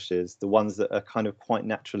flourishes, the ones that are kind of quite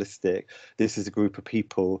naturalistic. This is a group of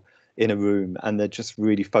people in a room and they're just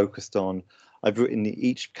really focused on, I've written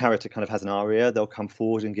each character kind of has an aria. They'll come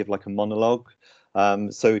forward and give like a monologue.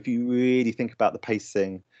 So if you really think about the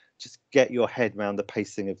pacing, just get your head around the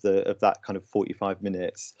pacing of that kind of 45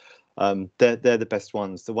 minutes. They're the best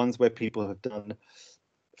ones. The ones where people have done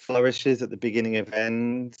flourishes at the beginning of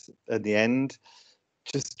at the end.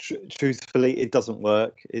 Just truthfully, it doesn't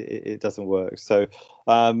work. It doesn't work. So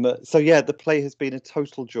yeah, the play has been a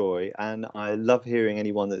total joy, and I love hearing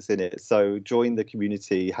anyone that's in it. So join the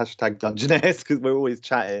community, #Dungeness, because we're always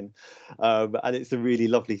chatting, and it's a really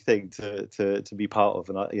lovely thing to be part of,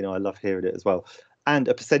 and I love hearing it as well. And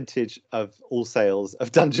a percentage of all sales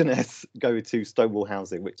of Dungeness go to Stonewall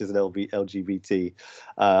Housing, which is an LGBT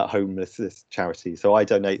homelessness charity. So I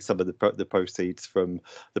donate some of the proceeds from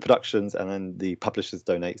the productions, and then the publishers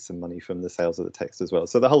donate some money from the sales of the text as well.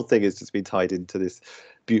 So the whole thing has just been tied into this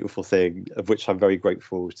beautiful thing, of which I'm very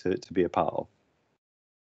grateful to be a part of.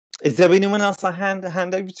 Is there anyone else I hand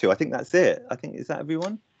over to? I think that's it. Is that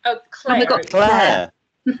everyone? Oh, Claire. We got Claire.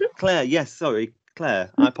 Claire, yes, sorry.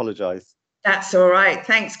 Claire, I apologise. That's all right.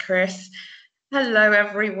 Thanks, Chris. Hello,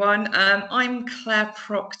 everyone. I'm Claire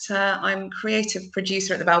Procter. I'm creative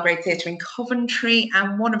producer at the Belgrade Theatre in Coventry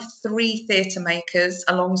and one of 3 theatre makers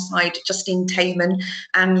alongside Justine Tayman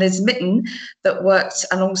and Liz Mitten that worked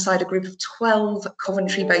alongside a group of 12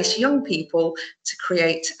 Coventry-based young people to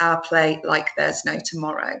create our play Like There's No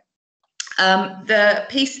Tomorrow. The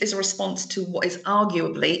piece is a response to what is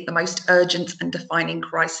arguably the most urgent and defining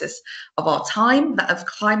crisis of our time, that of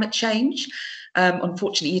climate change.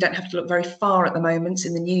 Unfortunately, you don't have to look very far at the moment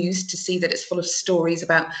in the news to see that it's full of stories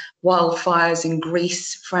about wildfires in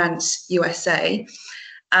Greece, France, USA.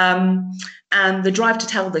 And the drive to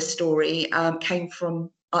tell this story came from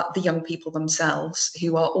the young people themselves,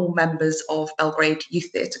 who are all members of Belgrade youth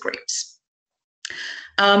theatre groups.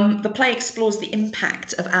 The play explores the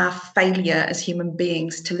impact of our failure as human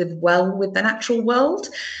beings to live well with the natural world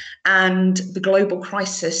and the global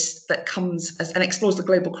crisis that comes and explores the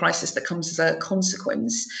global crisis that comes as a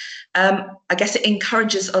consequence. I guess it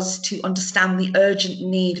encourages us to understand the urgent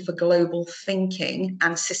need for global thinking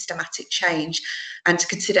and systematic change, and to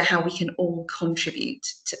consider how we can all contribute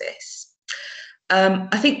to this.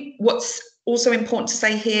 I think what's also important to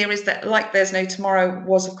say here is that Like There's No Tomorrow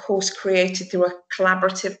was, of course, created through a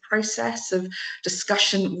collaborative process of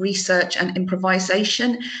discussion, research and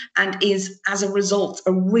improvisation, and is, as a result,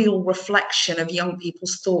 a real reflection of young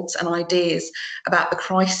people's thoughts and ideas about the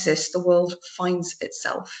crisis the world finds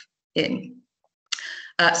itself in.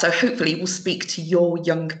 So hopefully we'll speak to your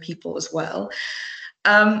young people as well.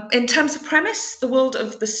 In terms of premise, the world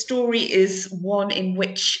of the story is one in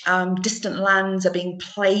which distant lands are being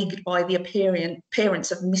plagued by the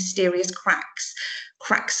appearance of mysterious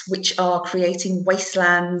cracks which are creating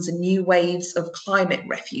wastelands and new waves of climate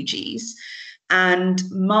refugees. And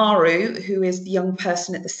Maru, who is the young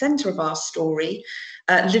person at the centre of our story,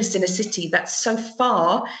 lives in a city that so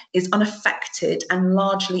far is unaffected and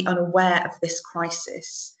largely unaware of this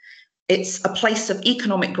crisis. It's a place of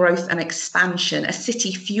economic growth and expansion, a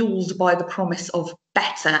city fueled by the promise of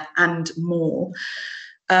better and more.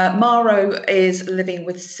 Maru is living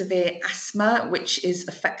with severe asthma, which is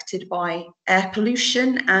affected by air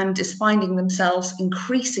pollution, and is finding themselves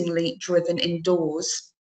increasingly driven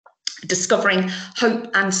indoors, discovering hope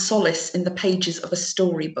and solace in the pages of a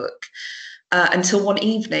storybook. Until one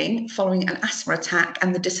evening, following an asthma attack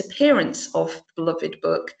and the disappearance of the beloved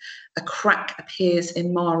book, a crack appears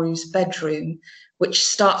in Maru's bedroom, which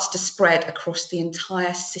starts to spread across the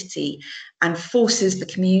entire city and forces the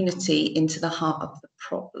community into the heart of the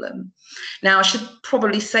problem. Now, I should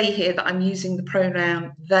probably say here that I'm using the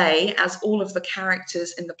pronoun they, as all of the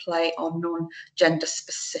characters in the play are non-gender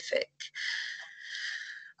specific.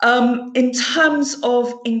 In terms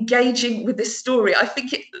of engaging with this story, I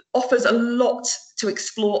think it offers a lot to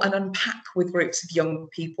explore and unpack with groups of young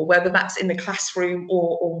people, whether that's in the classroom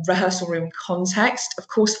or rehearsal room context. Of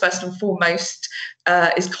course, first and foremost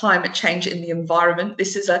is climate change in the environment.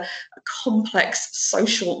 This is a complex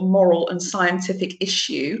social, moral and scientific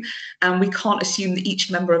issue, and we can't assume that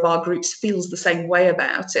each member of our groups feels the same way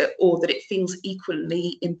about it, or that it feels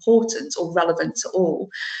equally important or relevant to all.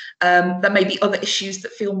 There may be other issues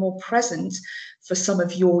that feel more present for some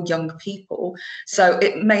of your young people. So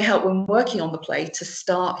it may help when working on the play to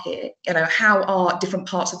start here. You know, how are different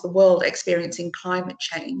parts of the world experiencing climate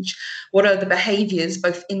change? What are the behaviours,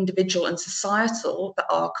 both individual and societal, that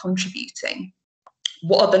are contributing?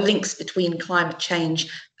 What are the links between climate change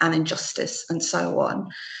and injustice, and so on?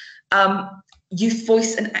 Youth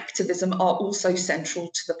voice and activism are also central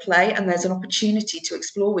to the play, and there's an opportunity to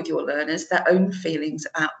explore with your learners their own feelings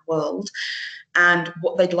about the world and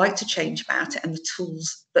what they'd like to change about it and the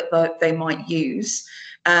tools that they might use.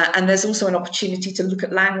 And there's also an opportunity to look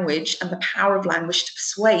at language and the power of language to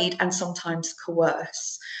persuade and sometimes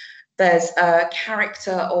coerce. There's a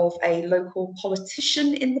character of a local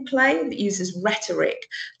politician in the play that uses rhetoric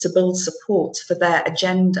to build support for their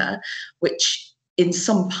agenda, which in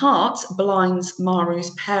some parts blinds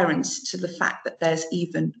Maru's parents to the fact that there's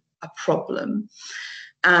even a problem.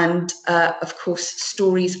 And of course,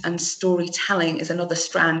 stories and storytelling is another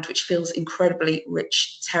strand which feels incredibly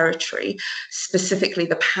rich territory, specifically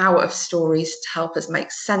the power of stories to help us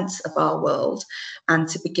make sense of our world and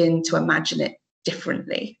to begin to imagine it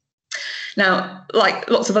differently. Now, like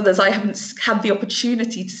lots of others, I haven't had the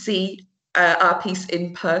opportunity to see our piece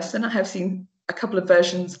in person. I have seen a couple of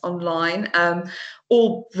versions online,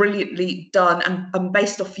 all brilliantly done, and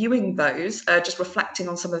based off viewing those, just reflecting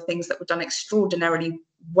on some of the things that were done extraordinarily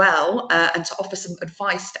well, and to offer some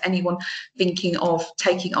advice to anyone thinking of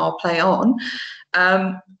taking our play on.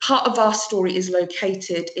 Part of our story is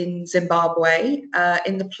located in Zimbabwe.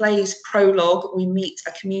 In the play's prologue, we meet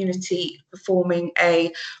a community performing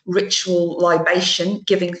a ritual libation,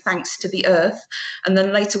 giving thanks to the earth. And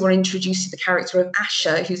then later we're introduced to the character of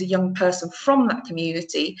Asha, who's a young person from that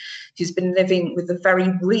community who's been living with the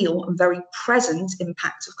very real and very present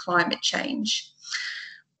impact of climate change.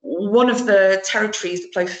 One of the territories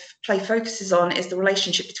the play focuses on is the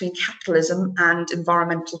relationship between capitalism and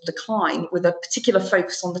environmental decline, with a particular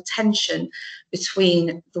focus on the tension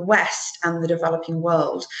between the West and the developing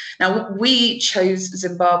world. Now, we chose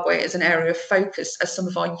Zimbabwe as an area of focus as some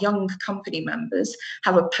of our young company members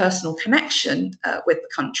have a personal connection with the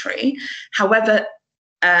country. However,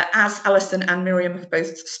 as Alison and Miriam have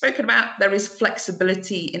both spoken about, there is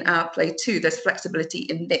flexibility in our play too. There's flexibility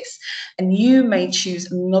in this. And you may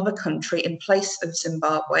choose another country in place of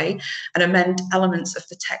Zimbabwe and amend elements of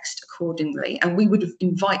the text accordingly. And we would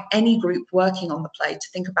invite any group working on the play to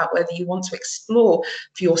think about whether you want to explore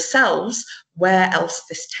for yourselves where else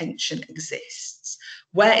this tension exists.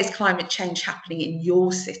 Where is climate change happening in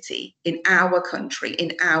your city, in our country,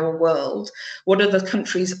 in our world? What other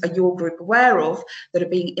countries are your group aware of that are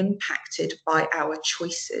being impacted by our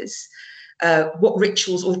choices? What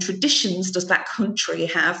rituals or traditions does that country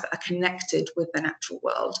have that are connected with the natural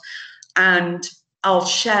world? And I'll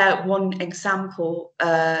share one example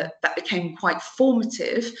that became quite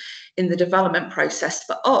formative in the development process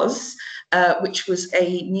for us, which was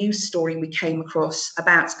a news story we came across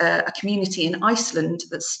about a community in Iceland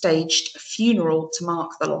that staged a funeral to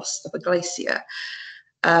mark the loss of a glacier,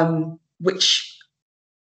 which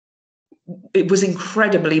it was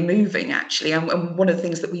incredibly moving, actually. And one of the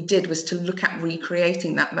things that we did was to look at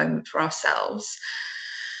recreating that moment for ourselves.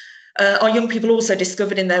 Our young people also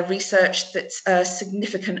discovered in their research that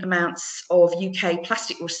significant amounts of UK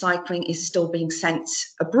plastic recycling is still being sent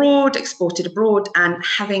abroad, exported abroad, and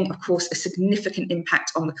having, of course, a significant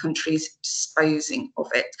impact on the countries disposing of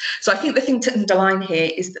it. So I think the thing to underline here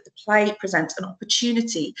is that the play presents an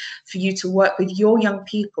opportunity for you to work with your young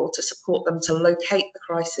people to support them to locate the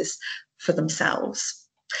crisis for themselves.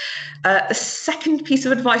 The second piece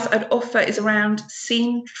of advice I'd offer is around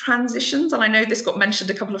scene transitions. And I know this got mentioned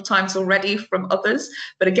a couple of times already from others,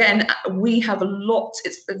 but again, we have a lot,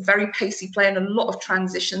 it's a very pacey play and a lot of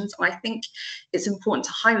transitions. And I think it's important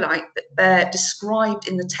to highlight that they're described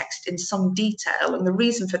in the text in some detail. And the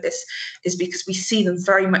reason for this is because we see them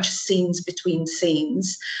very much scenes between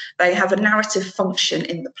scenes. They have a narrative function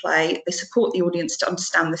in the play. They support the audience to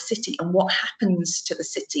understand the city and what happens to the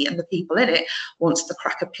city and the people in it once the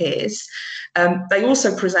crack appears. They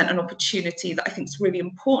also present an opportunity that I think is really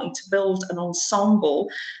important to build an ensemble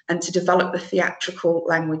and to develop the theatrical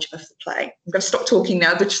language of the play. I'm going to stop talking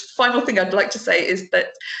now. The final thing I'd like to say is that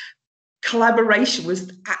collaboration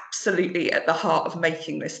was absolutely at the heart of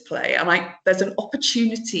making this play. And there's an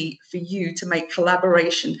opportunity for you to make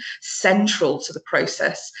collaboration central to the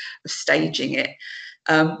process of staging it.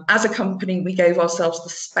 As a company, we gave ourselves the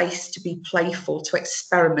space to be playful, to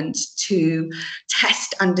experiment, to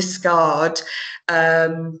test and discard,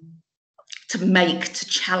 to make, to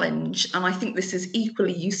challenge. And I think this is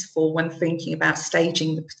equally useful when thinking about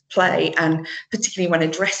staging the play, and particularly when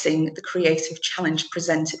addressing the creative challenge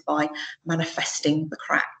presented by manifesting the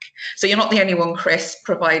crack. So you're not the only one, Chris,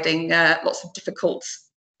 providing lots of difficult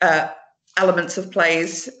elements of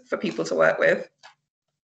plays for people to work with.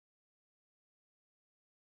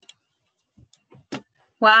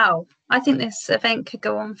 Wow, I think this event could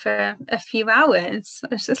go on for a few hours.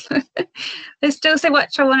 There's still so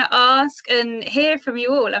much I want to ask and hear from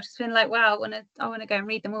you all. I've just been like, wow, I want to go and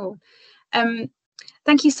read them all.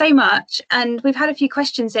 Thank you so much. And we've had a few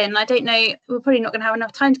questions in. I don't know, we're probably not going to have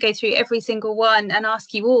enough time to go through every single one and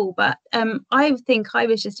ask you all, but I think I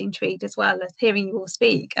was just intrigued as well as hearing you all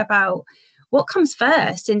speak about what comes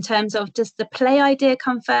first in terms of, does the play idea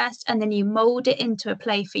come first and then you mould it into a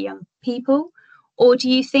play for young people? Or do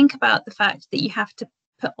you think about the fact that you have to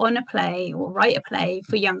put on a play or write a play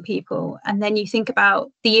for young people, and then you think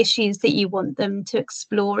about the issues that you want them to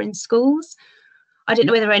explore in schools? I don't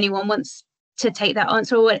know whether anyone wants to take that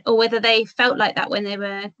answer, or whether they felt like that when they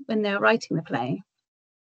were writing the play,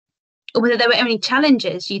 or whether there were any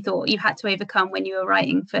challenges you thought you had to overcome when you were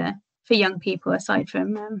writing for young people, aside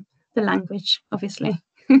from the language, obviously.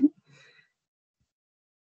 Does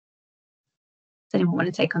anyone want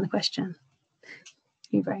to take on the question?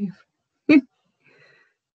 Be brave.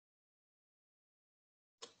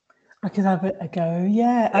 I could have a go.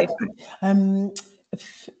 Yeah.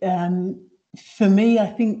 For me, I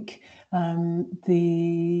think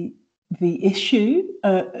the issue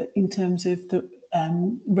in terms of the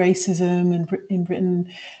racism in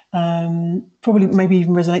Britain probably maybe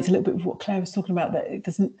even resonates a little bit with what Claire was talking about. That it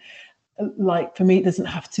doesn't, like, for me, it doesn't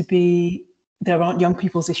have to be. There aren't young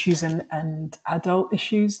people's issues and adult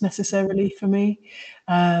issues necessarily for me.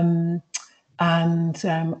 I've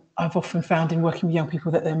often found in working with young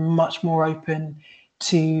people that they're much more open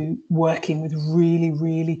to working with really,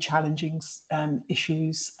 really challenging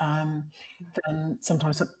issues than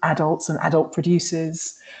sometimes adults and adult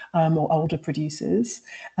producers or older producers.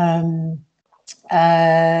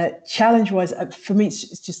 Challenge-wise, for me,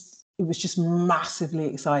 it was just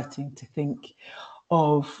massively exciting to think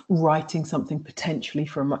of writing something potentially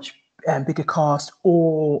for a much bigger cast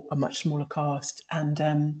or a much smaller cast,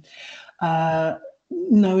 and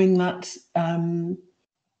knowing that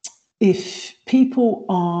if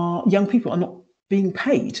young people are not being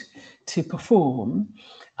paid to perform,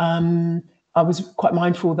 I was quite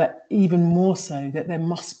mindful that even more so that there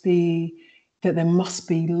must be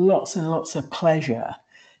lots and lots of pleasure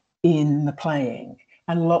in the playing,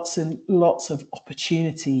 and lots and lots of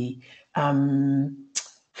opportunity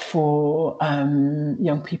for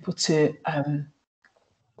young people to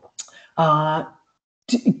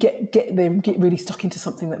get really stuck into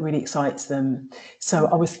something that really excites them. So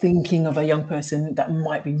I was thinking of a young person that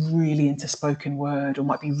might be really into spoken word or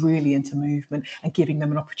might be really into movement, and giving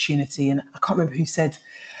them an opportunity. And I can't remember who said,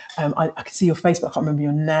 I could see your face, but I can't remember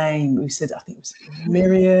your name. Who said, I think it was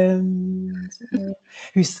Miriam,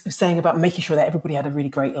 who's saying about making sure that everybody had a really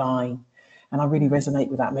great line. And I really resonate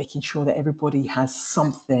with that, making sure that everybody has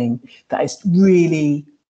something that is really,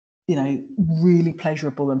 really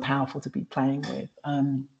pleasurable and powerful to be playing with.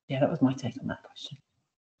 Yeah, that was my take on that question.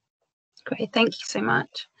 Great, thank you so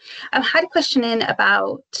much. I had a question in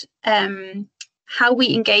about how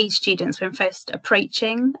we engage students when first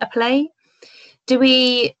approaching a play. Are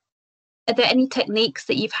there any techniques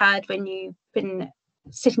that you've had when you've been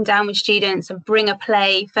sitting down with students and bring a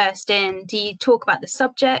play first in? Do you talk about the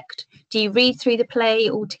subject? Do you read through the play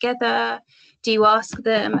altogether? Do you ask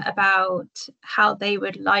them about how they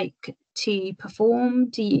would like to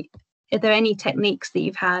perform? Are there any techniques that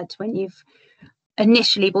you've had when you've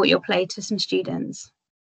initially brought your play to some students?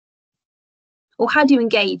 Or how do you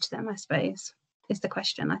engage them, I suppose, is the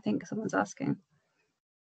question I think someone's asking.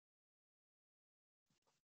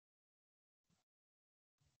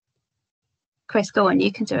 Chris, go on,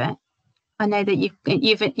 you can do it. I know that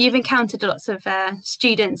you've encountered lots of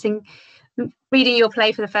students in reading your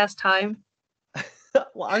play for the first time.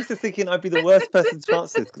 Well, I was just thinking I'd be the worst person to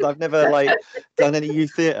answer this because I've never done any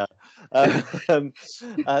youth theatre.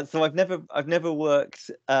 So I've never worked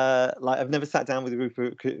I've never sat down with a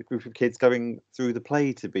group of kids going through the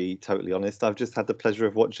play, to be totally honest. I've just had the pleasure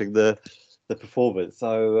of watching the performance.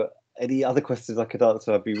 So any other questions I could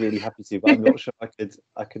answer, I'd be really happy to, but I'm not sure I could.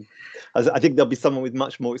 I think there'll be someone with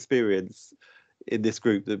much more experience in this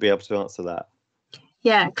group that'd be able to answer that.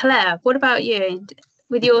 Yeah, Claire, what about you?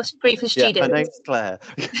 With your group of students? Yeah, my name's Claire.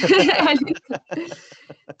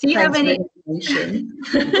 Do you have any?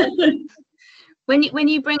 When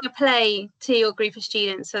you bring a play to your group of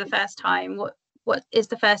students for the first time, what is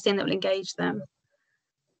the first thing that will engage them?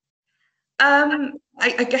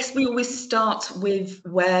 I guess we always start with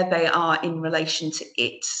where they are in relation to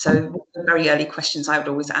it. So the very early questions I would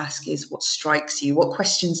always ask is, what strikes you? What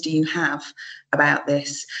questions do you have about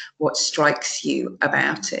this? What strikes you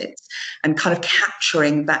about it? And kind of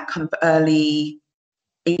capturing that kind of early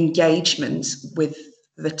engagement with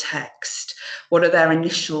the text. What are their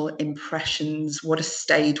initial impressions? What has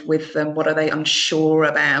stayed with them? What are they unsure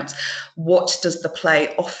about? What does the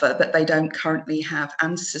play offer that they don't currently have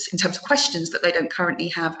answers, in terms of questions that they don't currently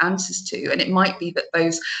have answers to? And it might be that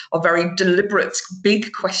those are very deliberate,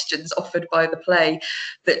 big questions offered by the play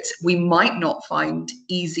that we might not find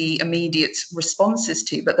easy, immediate responses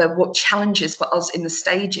to, but they're what challenges for us in the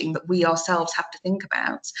staging that we ourselves have to think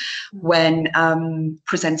about when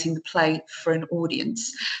presenting the play for an audience.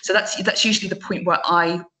 So that's usually the point where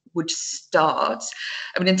I would start.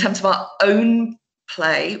 I mean, in terms of our own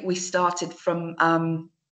play, we started from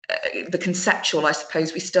the conceptual, I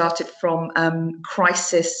suppose. We started from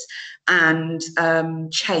crisis and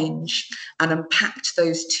change, and unpacked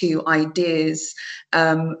those two ideas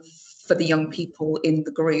for the young people in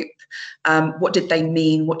the group. What did they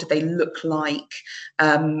mean? What did they look like?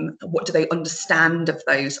 What do they understand of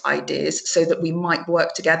those ideas, so that we might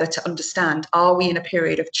work together to understand, are we in a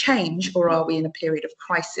period of change, or are we in a period of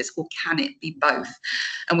crisis, or can it be both?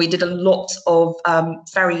 And we did a lot of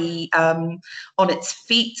very on its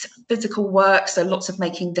feet physical work, so lots of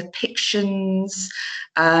making depictions.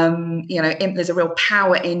 There's a real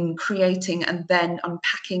power in creating and then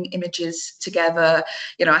unpacking images together,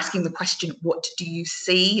 asking the question, what do you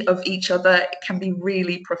see of each other? It can be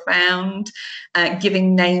really profound.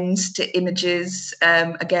 Giving names to images,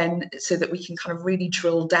 again, so that we can kind of really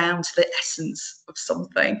drill down to the essence of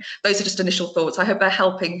something. Those are just initial thoughts. I hope they're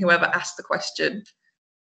helping whoever asked the question.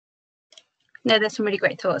 No, there's some really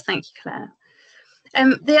great thoughts. Thank you, Claire.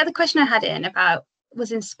 The other question I had in about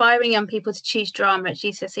was inspiring young people to choose drama at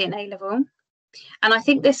GCSE and A-level. And I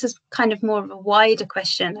think this is kind of more of a wider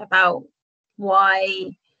question about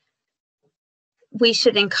why we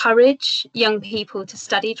should encourage young people to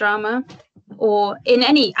study drama, or in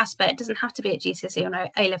any aspect. It doesn't have to be at GCSE or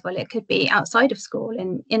A-level. It could be outside of school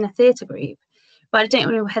in a theatre group. But I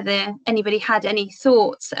don't know whether anybody had any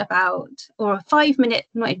thoughts about, or a 5 minute,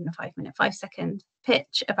 not even a 5 minute, 5 second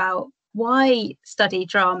pitch about why study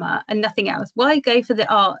drama and nothing else? Why go for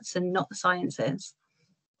the arts and not the sciences?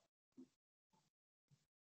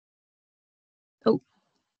 Oh.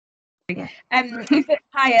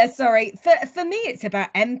 Hiya, sorry. For me, it's about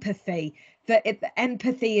empathy.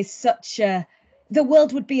 Empathy is such a... The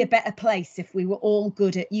world would be a better place if we were all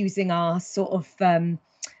good at using our sort of,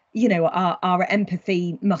 our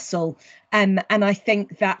empathy muscle. And I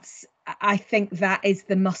think that is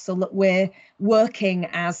the muscle that we're working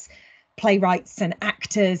as playwrights and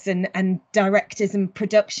actors and directors and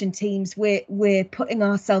production teams. We're putting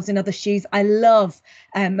ourselves in other shoes. I love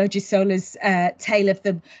Mojisola's tale of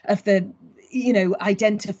the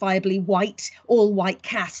identifiably white, all white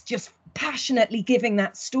cast, just passionately giving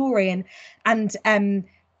that story, and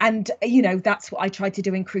that's what I tried to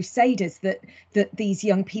do in Crusaders, that these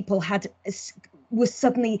young people were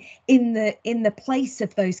suddenly in the place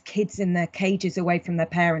of those kids in their cages away from their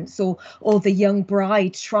parents, or the young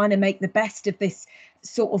bride trying to make the best of this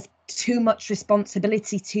sort of too much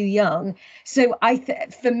responsibility too young. So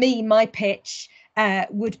for me, my pitch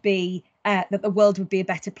would be that the world would be a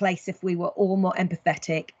better place if we were all more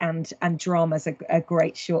empathetic, and drama's a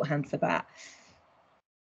great shorthand for that.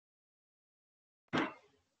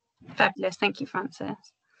 Fabulous, thank you, Frances.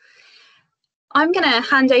 I'm going to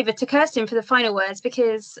hand over to Kirsten for the final words,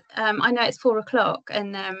 because I know it's 4 o'clock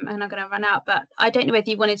and I'm going to run out, but I don't know whether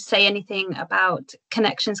you wanted to say anything about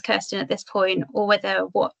Connections, Kirsten, at this point, or whether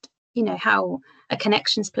how a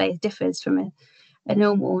Connections play differs from a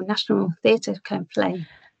normal national theatre kind of play.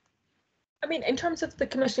 I mean, in terms of the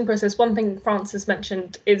commissioning process, one thing Frances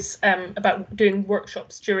mentioned is about doing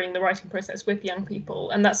workshops during the writing process with young people,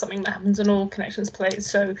 and that's something that happens in all Connections plays.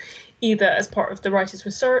 So either as part of the writer's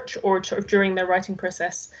research or sort of during their writing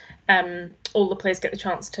process, all the plays get the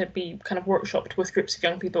chance to be kind of workshopped with groups of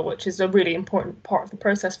young people, which is a really important part of the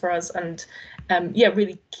process for us, and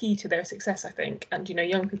really key to their success, I think. And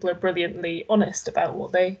young people are brilliantly honest about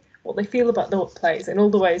what they what they feel about the plays in all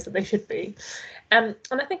the ways that they should be. And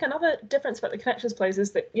I think another difference about the Connections plays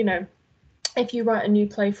is that, you know, if you write a new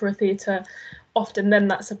play for a theatre, often then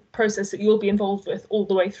that's a process that you'll be involved with all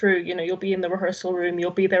the way through. You know, you'll be in the rehearsal room,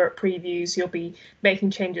 you'll be there at previews, you'll be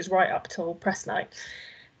making changes right up till press night.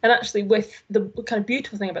 And actually, with the kind of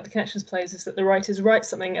beautiful thing about the Connections plays is that the writers write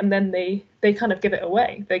something and then they kind of give it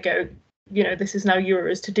away. They go, you know, this is now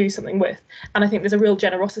yours to do something with. And I think there's a real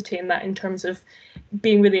generosity in that, in terms of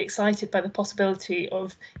being really excited by the possibility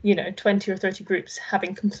of, you know, 20 or 30 groups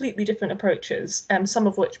having completely different approaches, some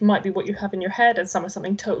of which might be what you have in your head and some are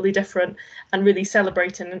something totally different, and really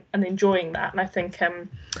celebrating and enjoying that. And I think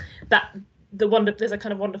that there's a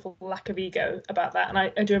kind of wonderful lack of ego about that. And I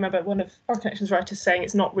do remember one of our Connections writers saying,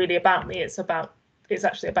 it's not really about me, it's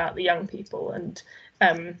actually about the young people. And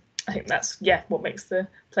I think that's, yeah, what makes the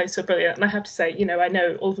play so brilliant. And I have to say, you know, I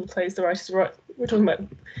know all the plays the writers were talking about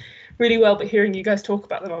really well, but hearing you guys talk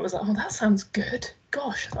about them, I was like, oh, that sounds good.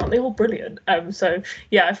 Gosh, aren't they all brilliant? So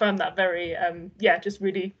yeah, I found that very, yeah, just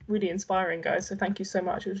really, really inspiring, guys. So thank you so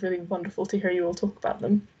much. It was really wonderful to hear you all talk about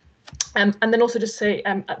them. And then also just say,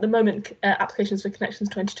 at the moment, applications for Connections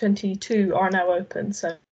 2022 are now open.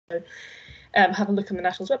 So have a look on the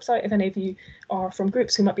National's website if any of you are from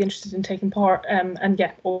groups who might be interested in taking part. And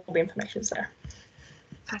yeah, all the information's there.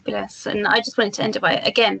 Fabulous. And I just wanted to end it by,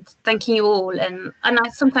 again, thanking you all. And I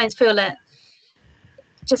sometimes feel that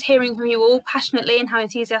just hearing from you all passionately and how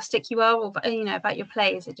enthusiastic you are, or, you know, about your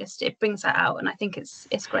plays, it brings that out. And I think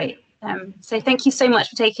it's great. So thank you so much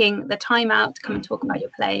for taking the time out to come and talk about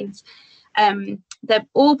your plays. They're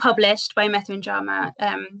all published by Method and Drama,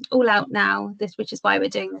 all out now, which is why we're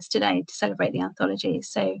doing this today, to celebrate the anthology.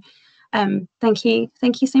 So thank you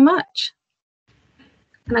so much.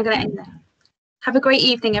 And I'm going to end there. Have a great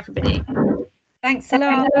evening, everybody. Thanks a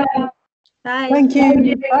lot. Bye. Thank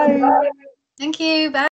you. Bye. Thank you. Bye.